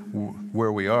to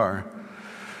where we are,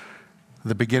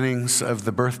 the beginnings of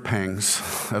the birth pangs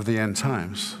of the end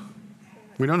times.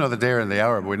 We don't know the day or the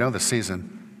hour, but we know the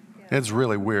season. It's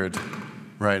really weird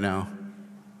right now.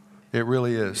 It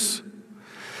really is.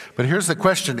 But here's the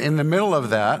question. In the middle of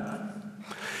that,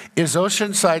 is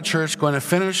Oceanside Church going to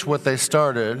finish what they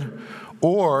started,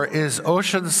 or is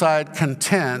Oceanside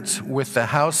content with the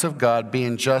house of God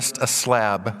being just a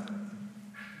slab?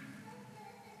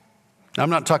 I'm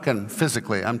not talking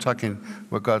physically. I'm talking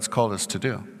what God's called us to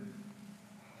do.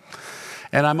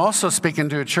 And I'm also speaking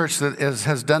to a church that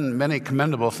has done many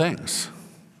commendable things.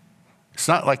 It's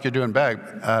not like you're doing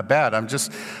bad. I'm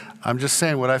just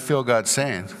saying what I feel God's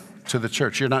saying to the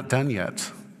church. You're not done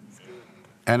yet.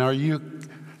 And are you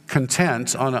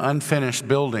content on an unfinished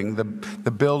building,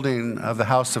 the building of the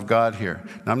house of God here?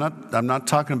 Now, I'm not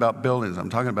talking about buildings. I'm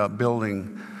talking about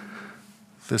building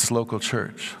this local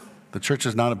church. The church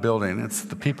is not a building. It's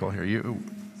the people here.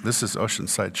 This is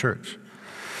Oceanside Church.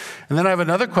 And then I have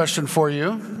another question for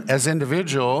you as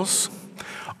individuals.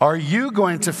 Are you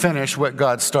going to finish what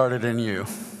God started in you?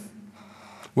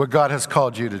 What God has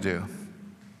called you to do?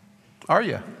 Are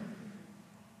you?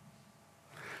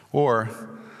 Or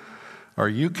are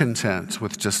you content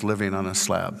with just living on a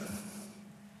slab?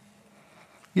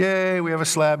 Yay, we have a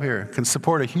slab here. Can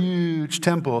support a huge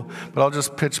temple, but I'll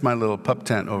just pitch my little pup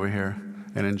tent over here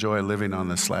and enjoy living on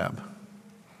this slab.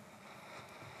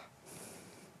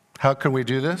 How can we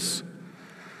do this?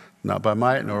 Not by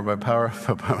might nor by power,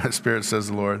 but by my Spirit, says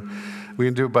the Lord. We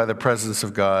can do it by the presence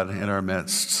of God in our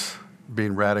midst,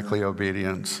 being radically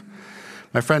obedient.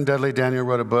 My friend Dudley Daniel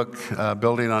wrote a book,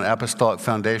 Building on Apostolic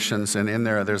Foundations, and in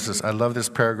there there's this, I love this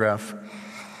paragraph.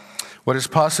 What is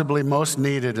possibly most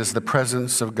needed is the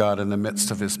presence of God in the midst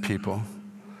of his people.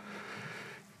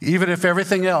 Even if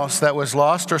everything else that was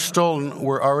lost or stolen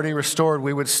were already restored,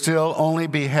 we would still only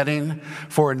be heading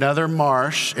for another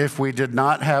marsh if we did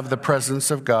not have the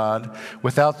presence of God.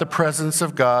 Without the presence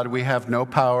of God, we have no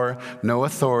power, no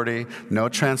authority, no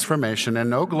transformation,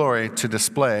 and no glory to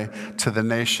display to the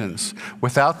nations.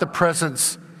 Without the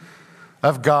presence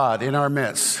of God in our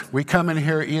midst, we come in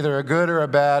here either a good or a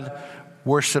bad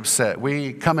worship set.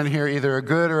 We come in here either a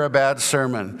good or a bad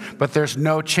sermon, but there's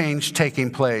no change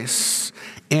taking place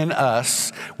in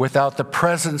us without the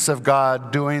presence of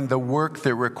God doing the work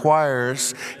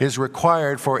that is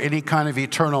required for any kind of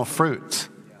eternal fruit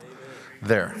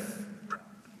there.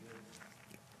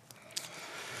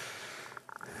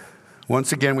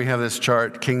 Once again, we have this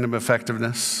chart, kingdom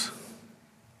effectiveness.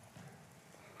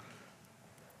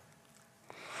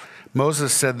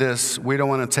 Moses said this, we don't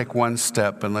want to take one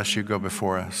step unless you go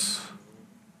before us.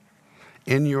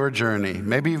 In your journey,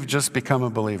 maybe you've just become a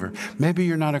believer. Maybe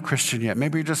you're not a Christian yet.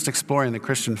 Maybe you're just exploring the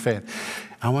Christian faith.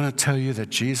 I want to tell you that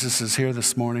Jesus is here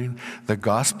this morning. The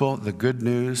gospel, the good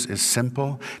news is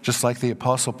simple. Just like the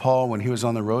Apostle Paul, when he was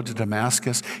on the road to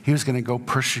Damascus, he was going to go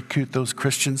persecute those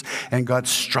Christians, and God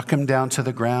struck him down to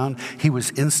the ground. He was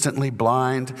instantly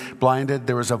blinded.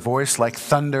 There was a voice like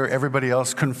thunder. Everybody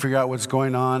else couldn't figure out what's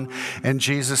going on. And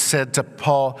Jesus said to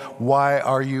Paul, "Why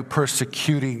are you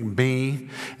persecuting me?"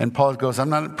 And Paul goes, "I'm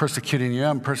not persecuting you.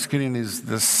 I'm persecuting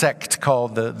the sect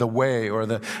called the Way, or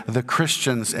the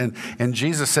Christians." And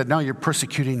Jesus said, "No, you're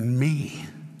persecuting me.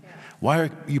 Why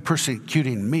are you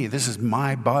persecuting me? This is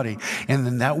my body." And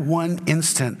in that one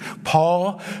instant,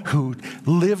 Paul, who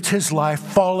lived his life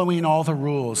following all the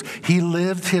rules, he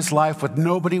lived his life with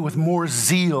nobody with more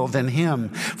zeal than him,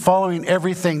 following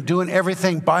everything, doing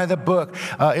everything by the book.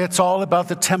 It's all about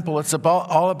the temple. It's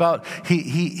all about,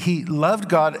 he loved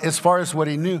God as far as what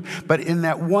he knew. But in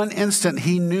that one instant,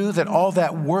 he knew that all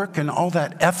that work and all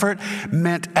that effort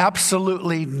meant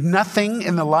absolutely nothing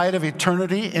in the light of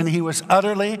eternity. And he was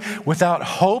utterly without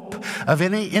hope of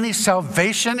any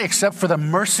salvation except for the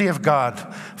mercy of God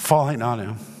falling on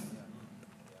him.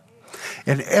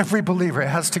 And every believer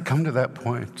has to come to that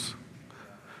point.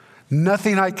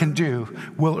 Nothing I can do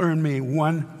will earn me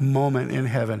one moment in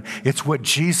heaven. It's what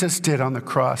Jesus did on the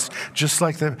cross, just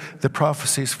like the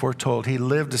prophecies foretold. He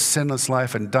lived a sinless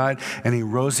life and died, and he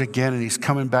rose again, and he's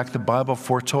coming back. The Bible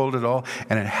foretold it all,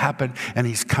 and it happened, and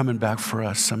he's coming back for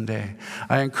us someday.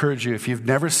 I encourage you, if you've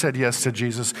never said yes to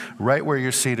Jesus, right where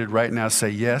you're seated right now, say,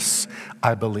 "Yes,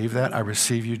 I believe that. I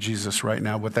receive you, Jesus, right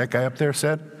now." What that guy up there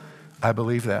said, I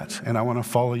believe that, and I want to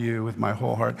follow you with my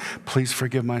whole heart. Please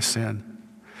forgive my sin.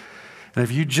 And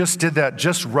if you just did that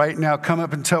just right now, come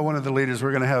up and tell one of the leaders.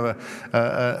 We're going to have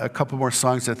a couple more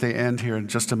songs at the end here in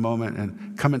just a moment.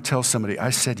 And come and tell somebody, I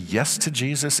said yes to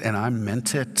Jesus and I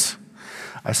meant it.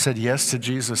 I said yes to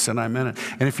Jesus and I meant it.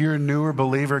 And if you're a newer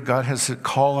believer, God has a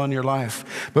call on your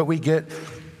life. But we get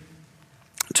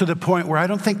to the point where I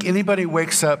don't think anybody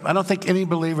wakes up. I don't think any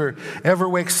believer ever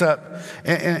wakes up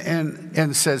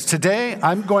and says, "Today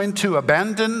I'm going to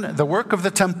abandon the work of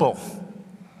the temple.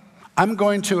 I'm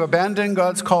going to abandon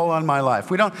God's call on my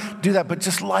life." We don't do that, but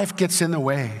just life gets in the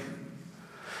way.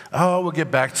 Oh, we'll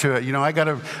get back to it. You know, I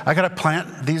gotta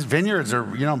plant these vineyards,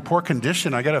 or in poor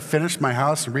condition. I gotta finish my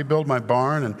house and rebuild my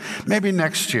barn, and maybe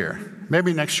next year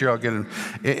I'll get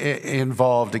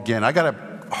involved again. I gotta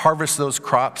harvest those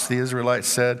crops, the Israelites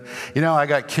said. I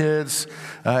got kids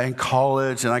in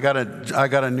college, and I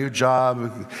got a new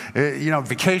job.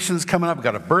 Vacations coming up. I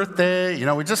got a birthday.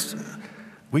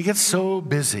 We get so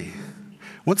busy.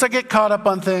 Once I get caught up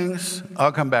on things,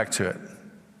 I'll come back to it.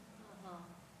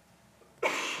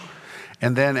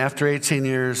 And then after 18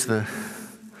 years, the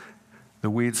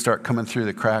weeds start coming through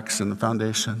the cracks in the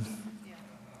foundation.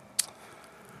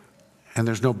 And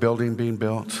there's no building being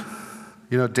built.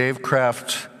 Dave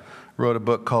Kraft wrote a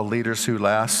book called Leaders Who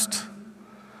Last.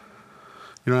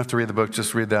 You don't have to read the book,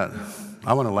 just read that.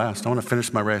 I want to last. I want to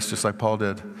finish my race just like Paul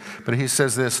did. But he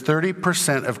says this,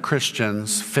 30% of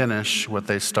Christians finish what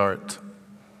they start.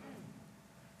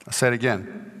 I'll say it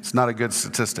again. It's not a good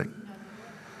statistic.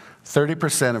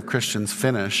 30% of Christians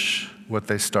finish what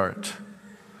they start.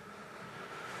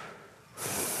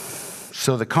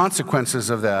 So the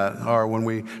consequences of that are when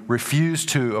we refuse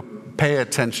to pay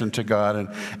attention to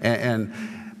God and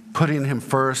putting him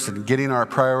first and getting our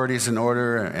priorities in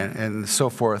order and so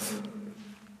forth.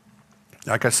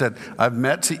 Like I said,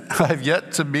 I've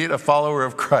yet to meet a follower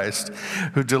of Christ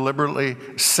who deliberately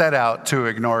set out to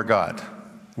ignore God.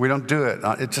 We don't do it.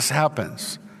 It just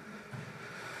happens.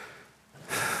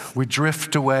 We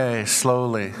drift away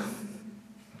slowly.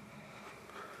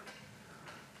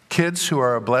 Kids who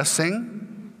are a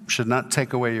blessing should not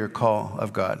take away your call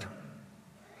of God.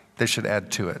 They should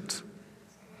add to it.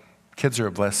 Kids are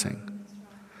a blessing.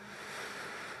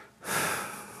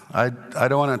 I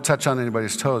don't want to touch on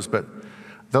anybody's toes, but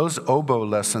those oboe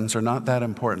lessons are not that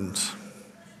important.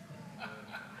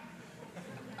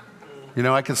 You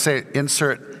know, I could say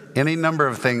insert any number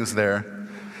of things there.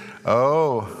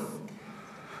 Oh,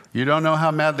 you don't know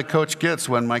how mad the coach gets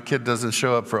when my kid doesn't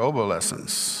show up for oboe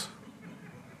lessons.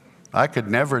 I could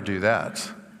never do that.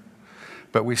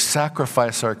 But we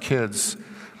sacrifice our kids,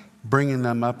 bringing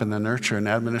them up in the nurture and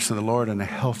admonition of the Lord in a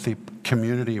healthy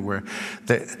community where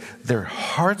their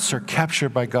hearts are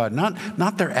captured by God,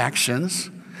 not their actions.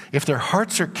 If their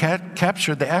hearts are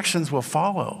captured, the actions will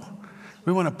follow.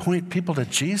 We want to point people to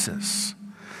Jesus.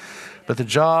 But the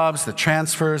jobs, the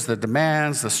transfers, the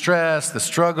demands, the stress, the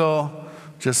struggle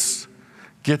just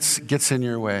gets in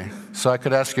your way. So I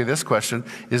could ask you this question: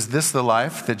 is this the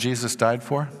life that Jesus died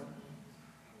for?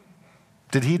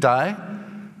 Did he die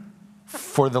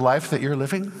for the life that you're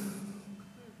living?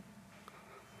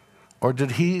 Or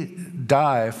did he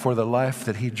die for the life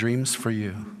that he dreams for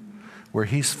you, where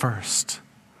he's first?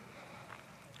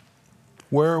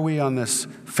 Where are we on this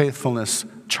faithfulness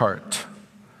chart?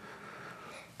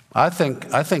 I think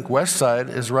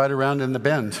Westside is right around in the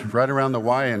bend, right around the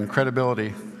Y in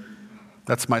credibility.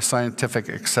 That's my scientific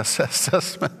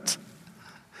assessment.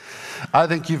 I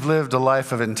think you've lived a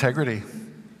life of integrity.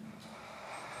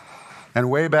 And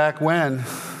way back when,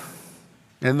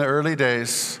 in the early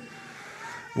days,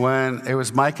 when it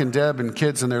was Mike and Deb and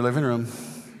kids in their living room,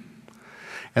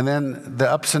 and then the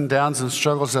ups and downs and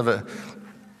struggles of it,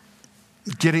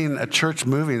 getting a church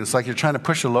moving, it's like you're trying to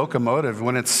push a locomotive.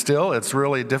 When it's still, it's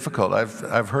really difficult.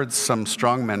 I've heard some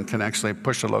strong men can actually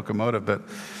push a locomotive, but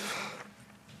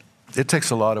it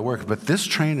takes a lot of work. But this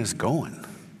train is going.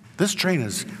 This train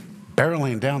is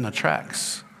barreling down the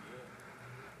tracks.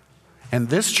 And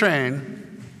this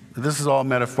train, this is all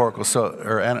metaphorical,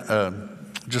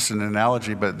 just an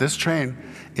analogy, but this train,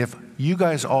 if you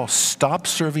guys all stop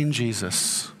serving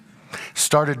Jesus,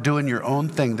 started doing your own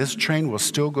thing, this train will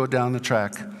still go down the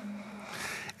track.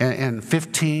 And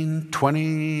 15,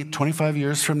 20, 25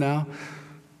 years from now,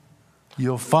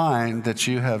 you'll find that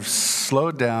you have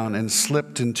slowed down and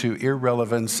slipped into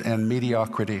irrelevance and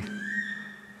mediocrity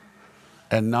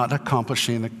and not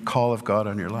accomplishing the call of God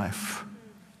on your life.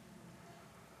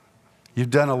 You've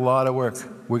done a lot of work.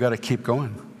 We got to keep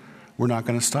going. We're not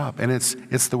going to stop. And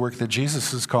it's the work that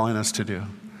Jesus is calling us to do.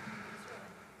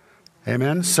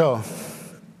 Amen? So,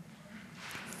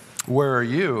 where are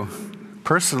you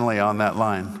personally on that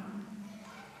line?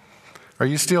 Are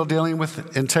you still dealing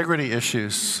with integrity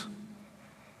issues?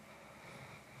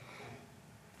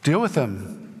 Deal with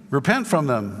them. Repent from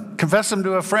them. Confess them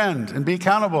to a friend and be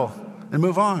accountable and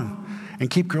move on. And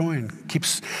keep growing.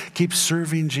 Keep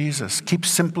serving Jesus. Keep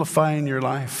simplifying your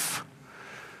life.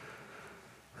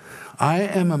 I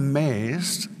am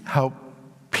amazed how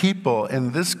people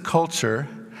in this culture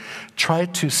try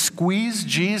to squeeze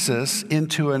Jesus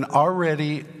into an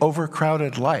already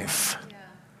overcrowded life. Yeah.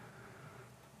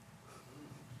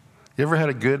 You ever had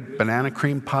a good banana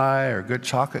cream pie or good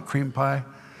chocolate cream pie?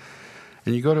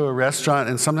 And you go to a restaurant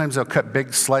and sometimes they'll cut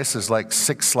big slices, like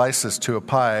 6 slices to a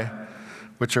pie,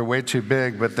 which are way too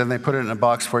big, but then they put it in a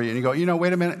box for you, and you go,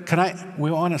 wait a minute,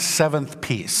 we want a 7th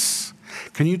piece.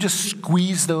 Can you just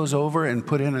squeeze those over and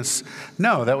put in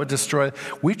no, that would destroy.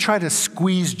 We try to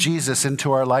squeeze Jesus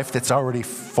into our life that's already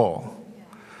full.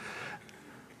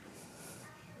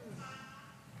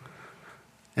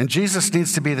 And Jesus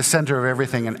needs to be the center of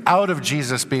everything, and out of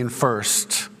Jesus being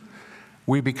first,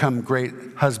 we become great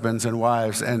husbands and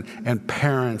wives and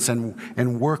parents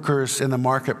and workers in the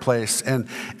marketplace and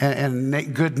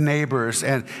good neighbors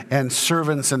and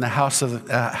servants in the house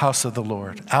of the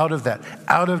Lord. Out of that,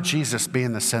 out of Jesus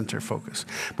being the center focus.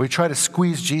 But we try to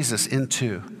squeeze Jesus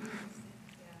into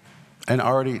an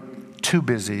already too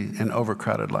busy and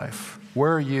overcrowded life.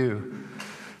 Where are you?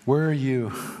 Where are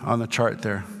you on the chart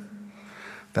there?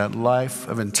 That life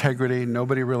of integrity,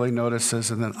 nobody really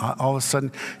notices, and then all of a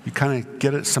sudden you kind of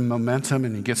get some momentum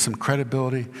and you get some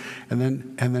credibility, and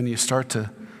then you start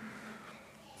to.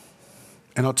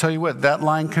 And I'll tell you what, that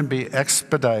line can be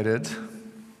expedited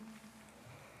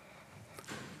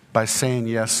by saying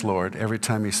yes, Lord, every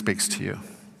time he speaks to you.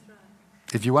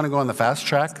 If you want to go on the fast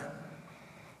track,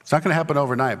 it's not going to happen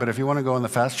overnight, but if you want to go on the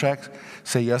fast track,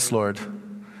 say yes, Lord.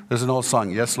 There's an old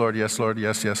song, yes, Lord, yes, Lord,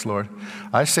 yes, yes, Lord.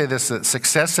 I say this, that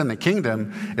success in the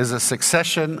kingdom is a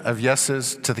succession of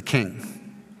yeses to the King.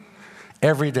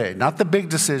 Every day, not the big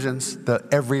decisions, the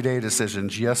everyday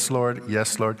decisions. Yes, Lord.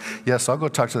 Yes, Lord. Yes, I'll go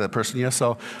talk to that person. Yes,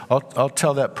 I'll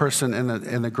tell that person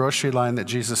in the grocery line that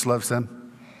Jesus loves them.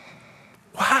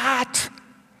 What?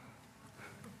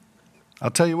 I'll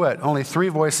tell you what, only 3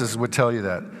 voices would tell you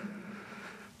that.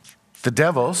 The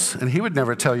devil's, and he would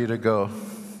never tell you to go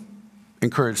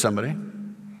encourage somebody.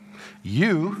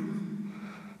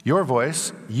 Your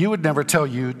voice, you would never tell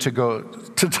you to go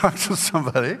to talk to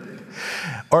somebody.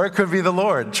 Or it could be the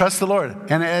Lord. Trust the Lord.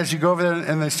 And as you go over there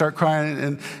and they start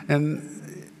crying and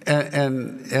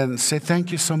say,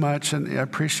 thank you so much, and I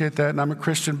appreciate that, and I'm a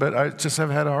Christian, but I just have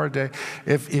had a hard day.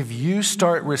 If you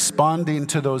start responding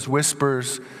to those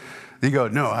whispers, you go,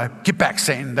 no, get back,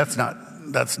 Satan. That's not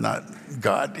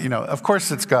God. Of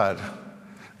course it's God.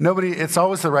 It's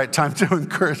always the right time to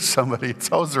encourage somebody.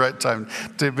 It's always the right time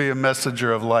to be a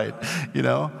messenger of light,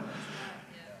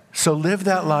 So live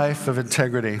that life of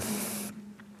integrity,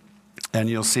 and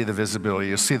you'll see the visibility.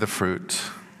 You'll see the fruit.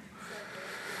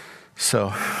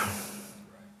 So,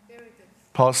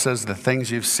 Paul says, the things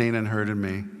you've seen and heard in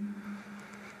me,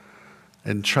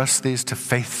 entrust these to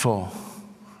faithful.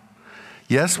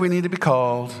 Yes, we need to be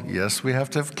called. Yes, we have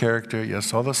to have character.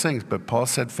 Yes, all those things. But Paul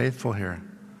said faithful here.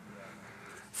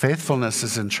 Faithfulness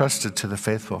is entrusted to the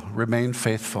faithful. Remain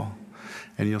faithful,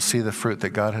 and you'll see the fruit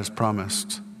that God has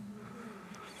promised.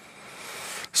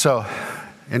 So,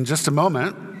 in just a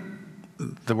moment,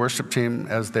 the worship team,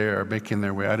 as they are making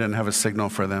their way, I didn't have a signal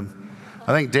for them.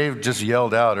 I think Dave just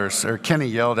yelled out, or Kenny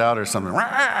yelled out or something,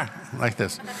 like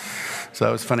this. So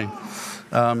that was funny.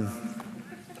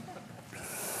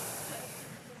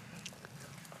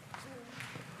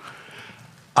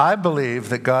 I believe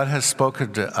that God has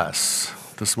spoken to us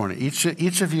this morning.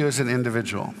 Each of you is an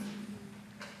individual.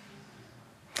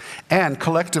 And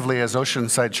collectively as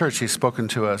Oceanside Church, he's spoken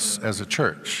to us as a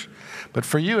church. But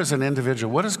for you as an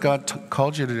individual, what has God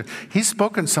called you to do? He's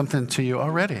spoken something to you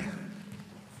already.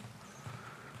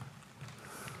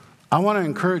 I want to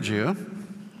encourage you.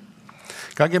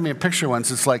 God gave me a picture once.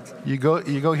 It's like you go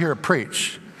hear a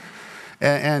preach.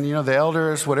 And the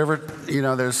elders, whatever,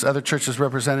 there's other churches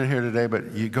represented here today,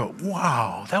 but you go,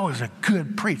 wow, that was a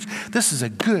good preach. This is a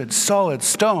good, solid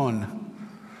stone.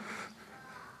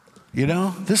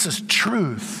 This is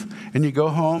truth. And you go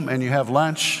home and you have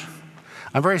lunch.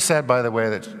 I'm very sad, by the way,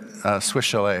 that Swiss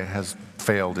Chalet has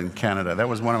failed in Canada. That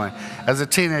was as a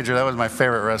teenager, that was my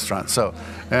favorite restaurant. So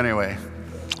anyway,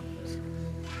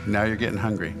 now you're getting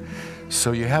hungry.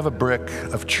 So you have a brick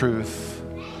of truth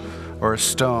or a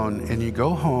stone, and you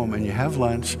go home and you have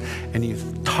lunch and you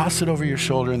toss it over your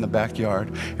shoulder in the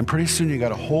backyard, and pretty soon you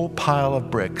got a whole pile of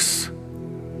bricks,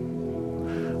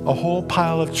 a whole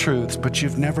pile of truths, but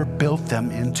you've never built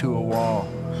them into a wall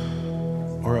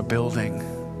or a building.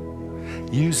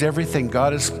 Use everything.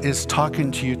 God is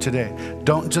talking to you today.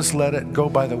 Don't just let it go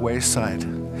by the wayside.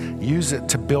 Use it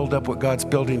to build up what God's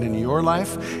building in your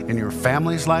life, in your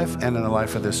family's life, and in the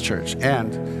life of this church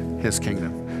and his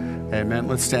kingdom. Amen.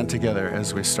 Let's stand together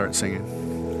as we start singing.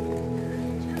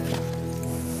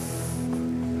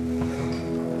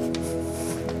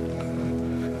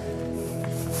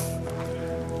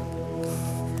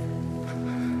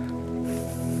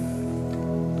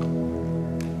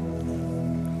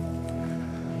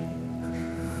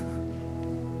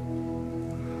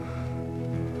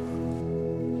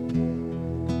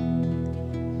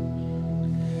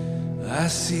 I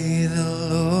see the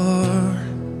Lord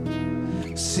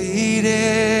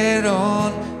seated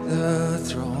on the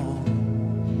throne,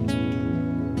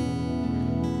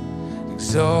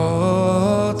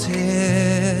 exalted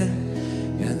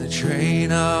in the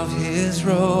train of his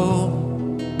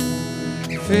robe,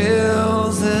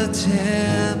 fills the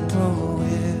temple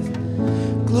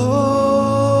with glory,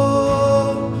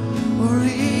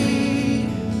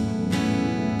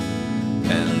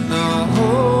 and the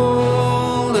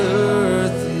whole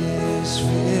earth is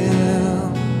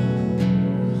filled,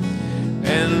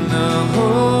 and the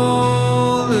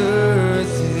whole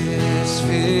earth is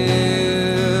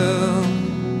filled,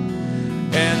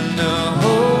 and the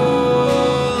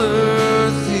whole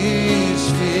earth is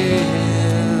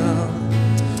filled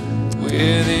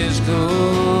with his glory.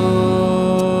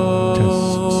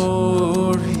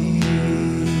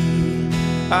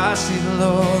 I see the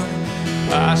Lord,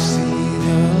 I see the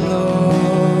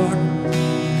Lord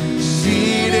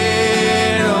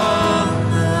seated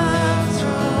on the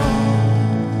throne,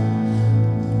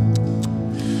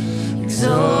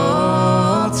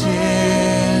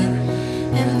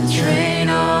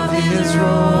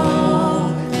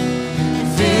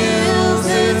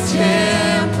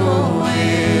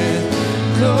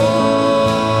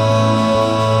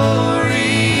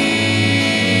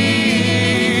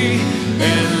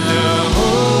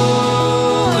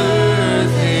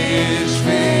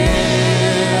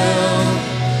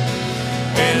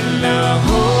 and the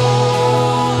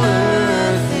whole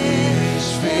earth is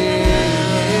filled.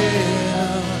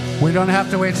 We don't have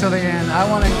to wait till the end. I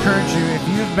want to encourage you,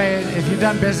 if you've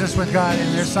done business with God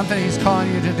and there's something He's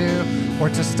calling you to do or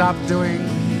to stop doing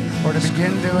or to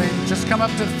begin doing, just come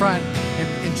up to the front.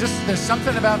 And just, there's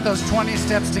something about those 20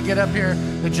 steps to get up here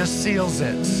that just seals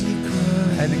it.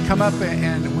 And then come up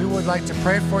and we would like to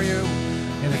pray for you.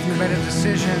 And if you made a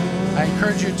decision, I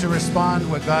encourage you to respond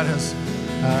what God has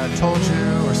told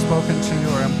you or spoken to you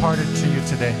or imparted to you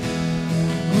today.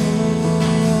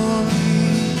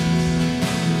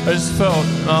 I just felt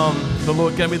the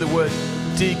Lord gave me the word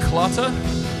declutter.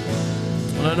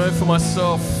 And I know for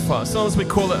myself, sometimes we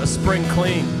call it a spring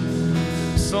clean.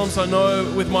 Sometimes I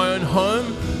know with my own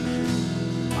home,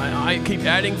 I keep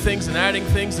adding things and adding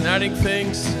things and adding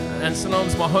things. And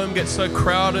sometimes my home gets so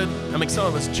crowded. I mean, some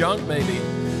of it's junk maybe.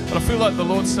 But I feel like the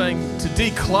Lord's saying to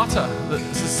declutter. That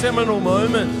it's a seminal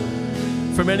moment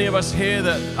for many of us here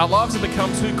that our lives have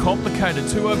become too complicated,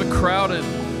 too overcrowded.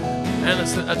 And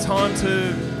it's a time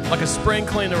to, like a spring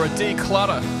clean or a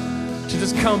declutter, to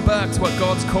just come back to what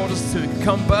God's called us to.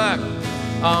 Come back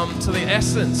to the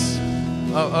essence,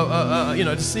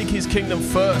 to seek His kingdom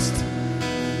first.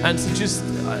 And to just,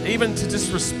 even to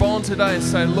just respond today and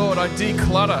say, Lord, I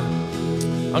declutter.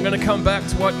 I'm going to come back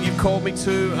to what You've called me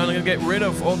to, and I'm going to get rid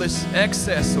of all this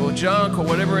excess or junk or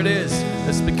whatever it is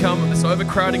that's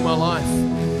overcrowding my life.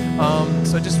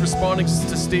 So just responding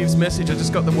to Steve's message, I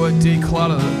just got the word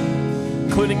declutter,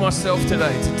 including myself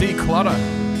today, to declutter.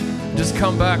 Just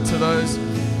come back to those,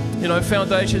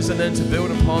 foundations and then to build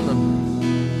upon them.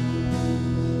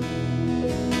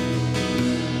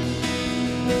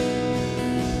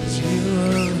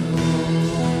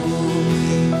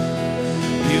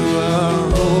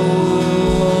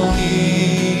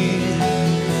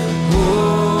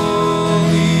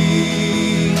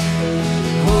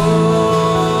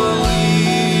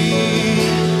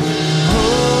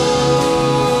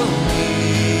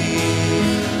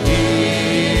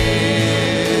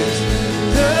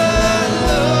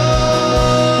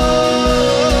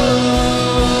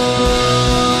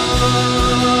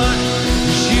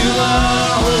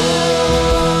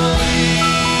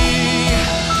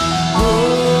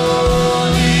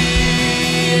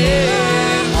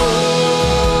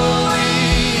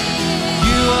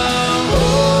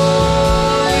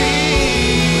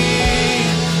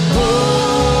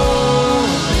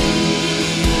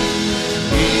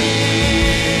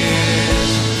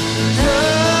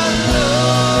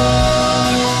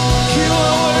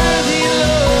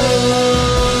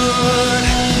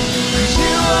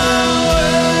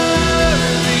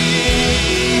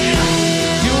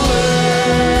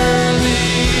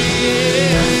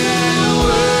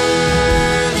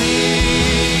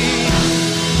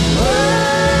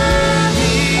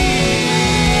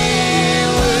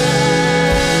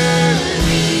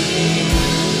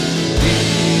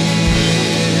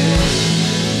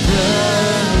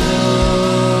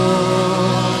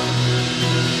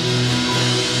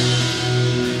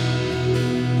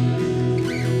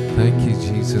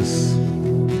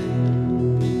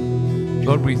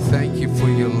 Lord, we thank You for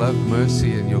Your love,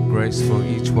 mercy, and Your grace for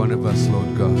each one of us,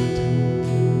 Lord God.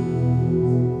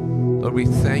 Lord, we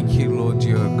thank You, Lord,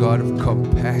 You're a God of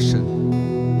compassion,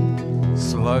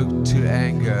 slow to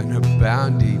anger and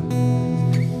abounding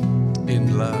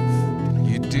in love.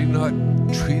 You do not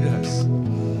treat us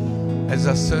as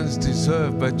our sins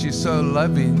deserve, but You're so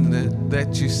loving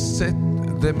that You set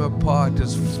them apart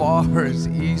as far as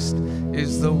east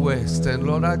is the west. And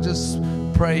Lord, I just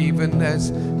pray, even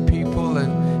as people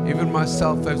and even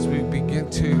myself, as we begin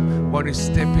to want to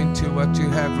step into what You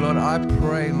have, Lord, I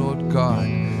pray, Lord God,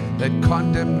 that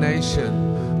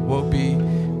condemnation will be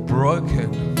broken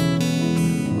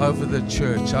over the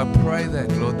church. I pray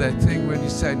that, Lord, that thing when You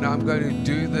say, no, I'm going to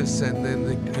do this, and then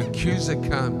the accuser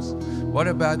comes, what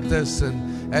about this?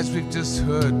 And as we've just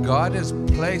heard, God has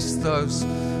placed those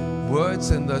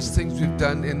words and those things we've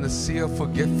done in the sea of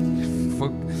forgetfulness.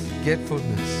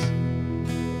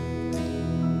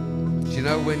 Do you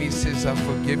know when He says, I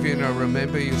forgive you and I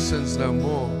remember your sins no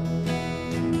more?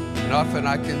 And often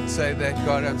I can say that,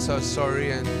 God, I'm so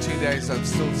sorry, and 2 days I'm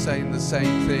still saying the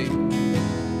same thing.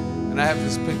 And I have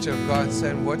this picture of God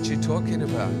saying, what you talking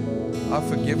about? I've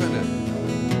forgiven it.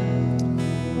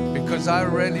 Because I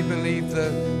really believe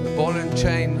the ball and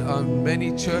chain on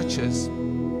many churches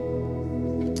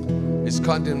is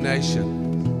condemnation,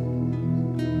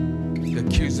 the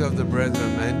accuser of the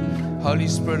brethren. And Holy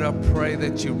Spirit, I pray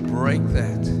that You break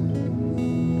that.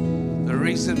 The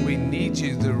reason we need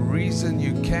You, the reason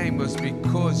You came, was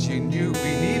because You knew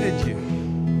we needed You.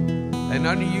 And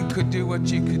only You could do what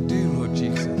You could do, Lord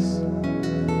Jesus.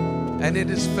 and it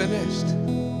is finished.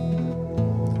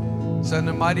 So in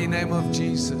the mighty name of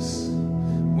Jesus,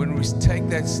 when we take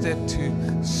that step to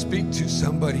speak to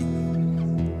somebody,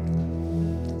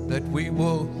 that we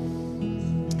will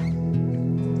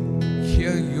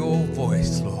hear your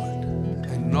voice, Lord,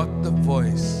 and not the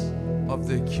voice of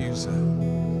the accuser.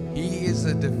 He is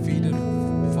a defeated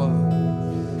foe,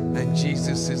 and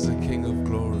Jesus is the King of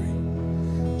glory.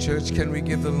 Church, can we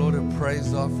give the Lord a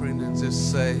praise offering and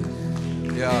just say,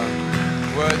 yeah,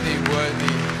 worthy, worthy.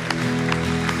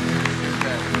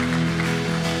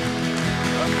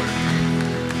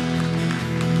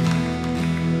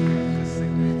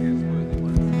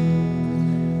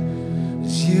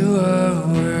 You are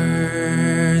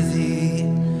worthy.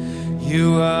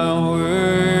 You are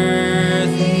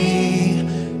worthy.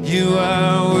 You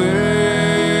are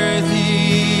worthy.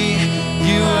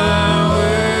 You are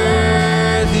worthy.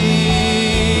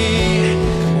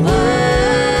 Worthy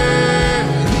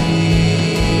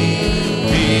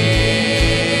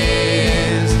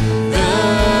is the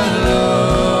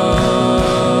Lord.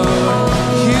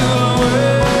 You are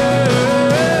worthy.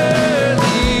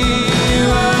 You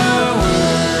are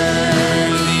worthy.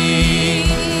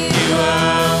 You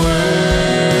are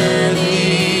worthy.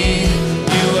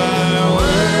 You are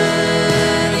worthy.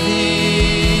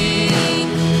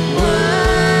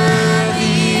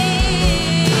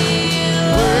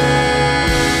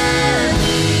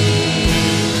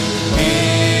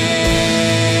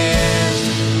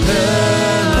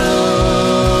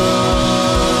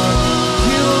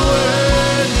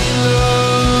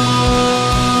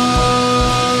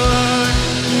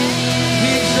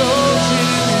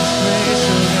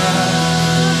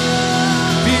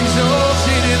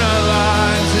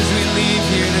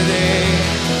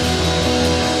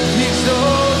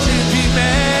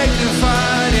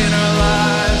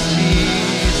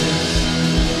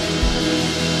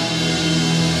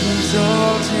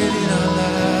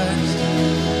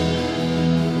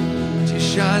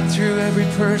 Shine through every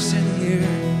person here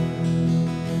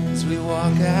as we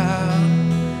walk out.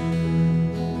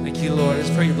 Thank you, Lord. I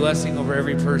just pray your blessing over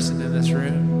every person in this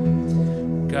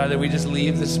room. God, that we just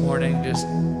leave this morning just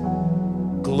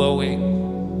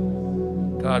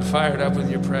glowing. God, fired up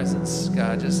with your presence.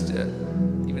 God, just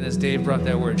even as Dave brought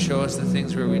that word, show us the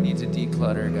things where we need to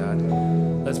declutter, God.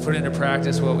 Let's put into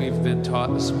practice what we've been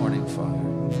taught this morning, Father.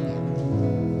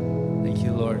 Thank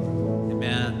you, Lord.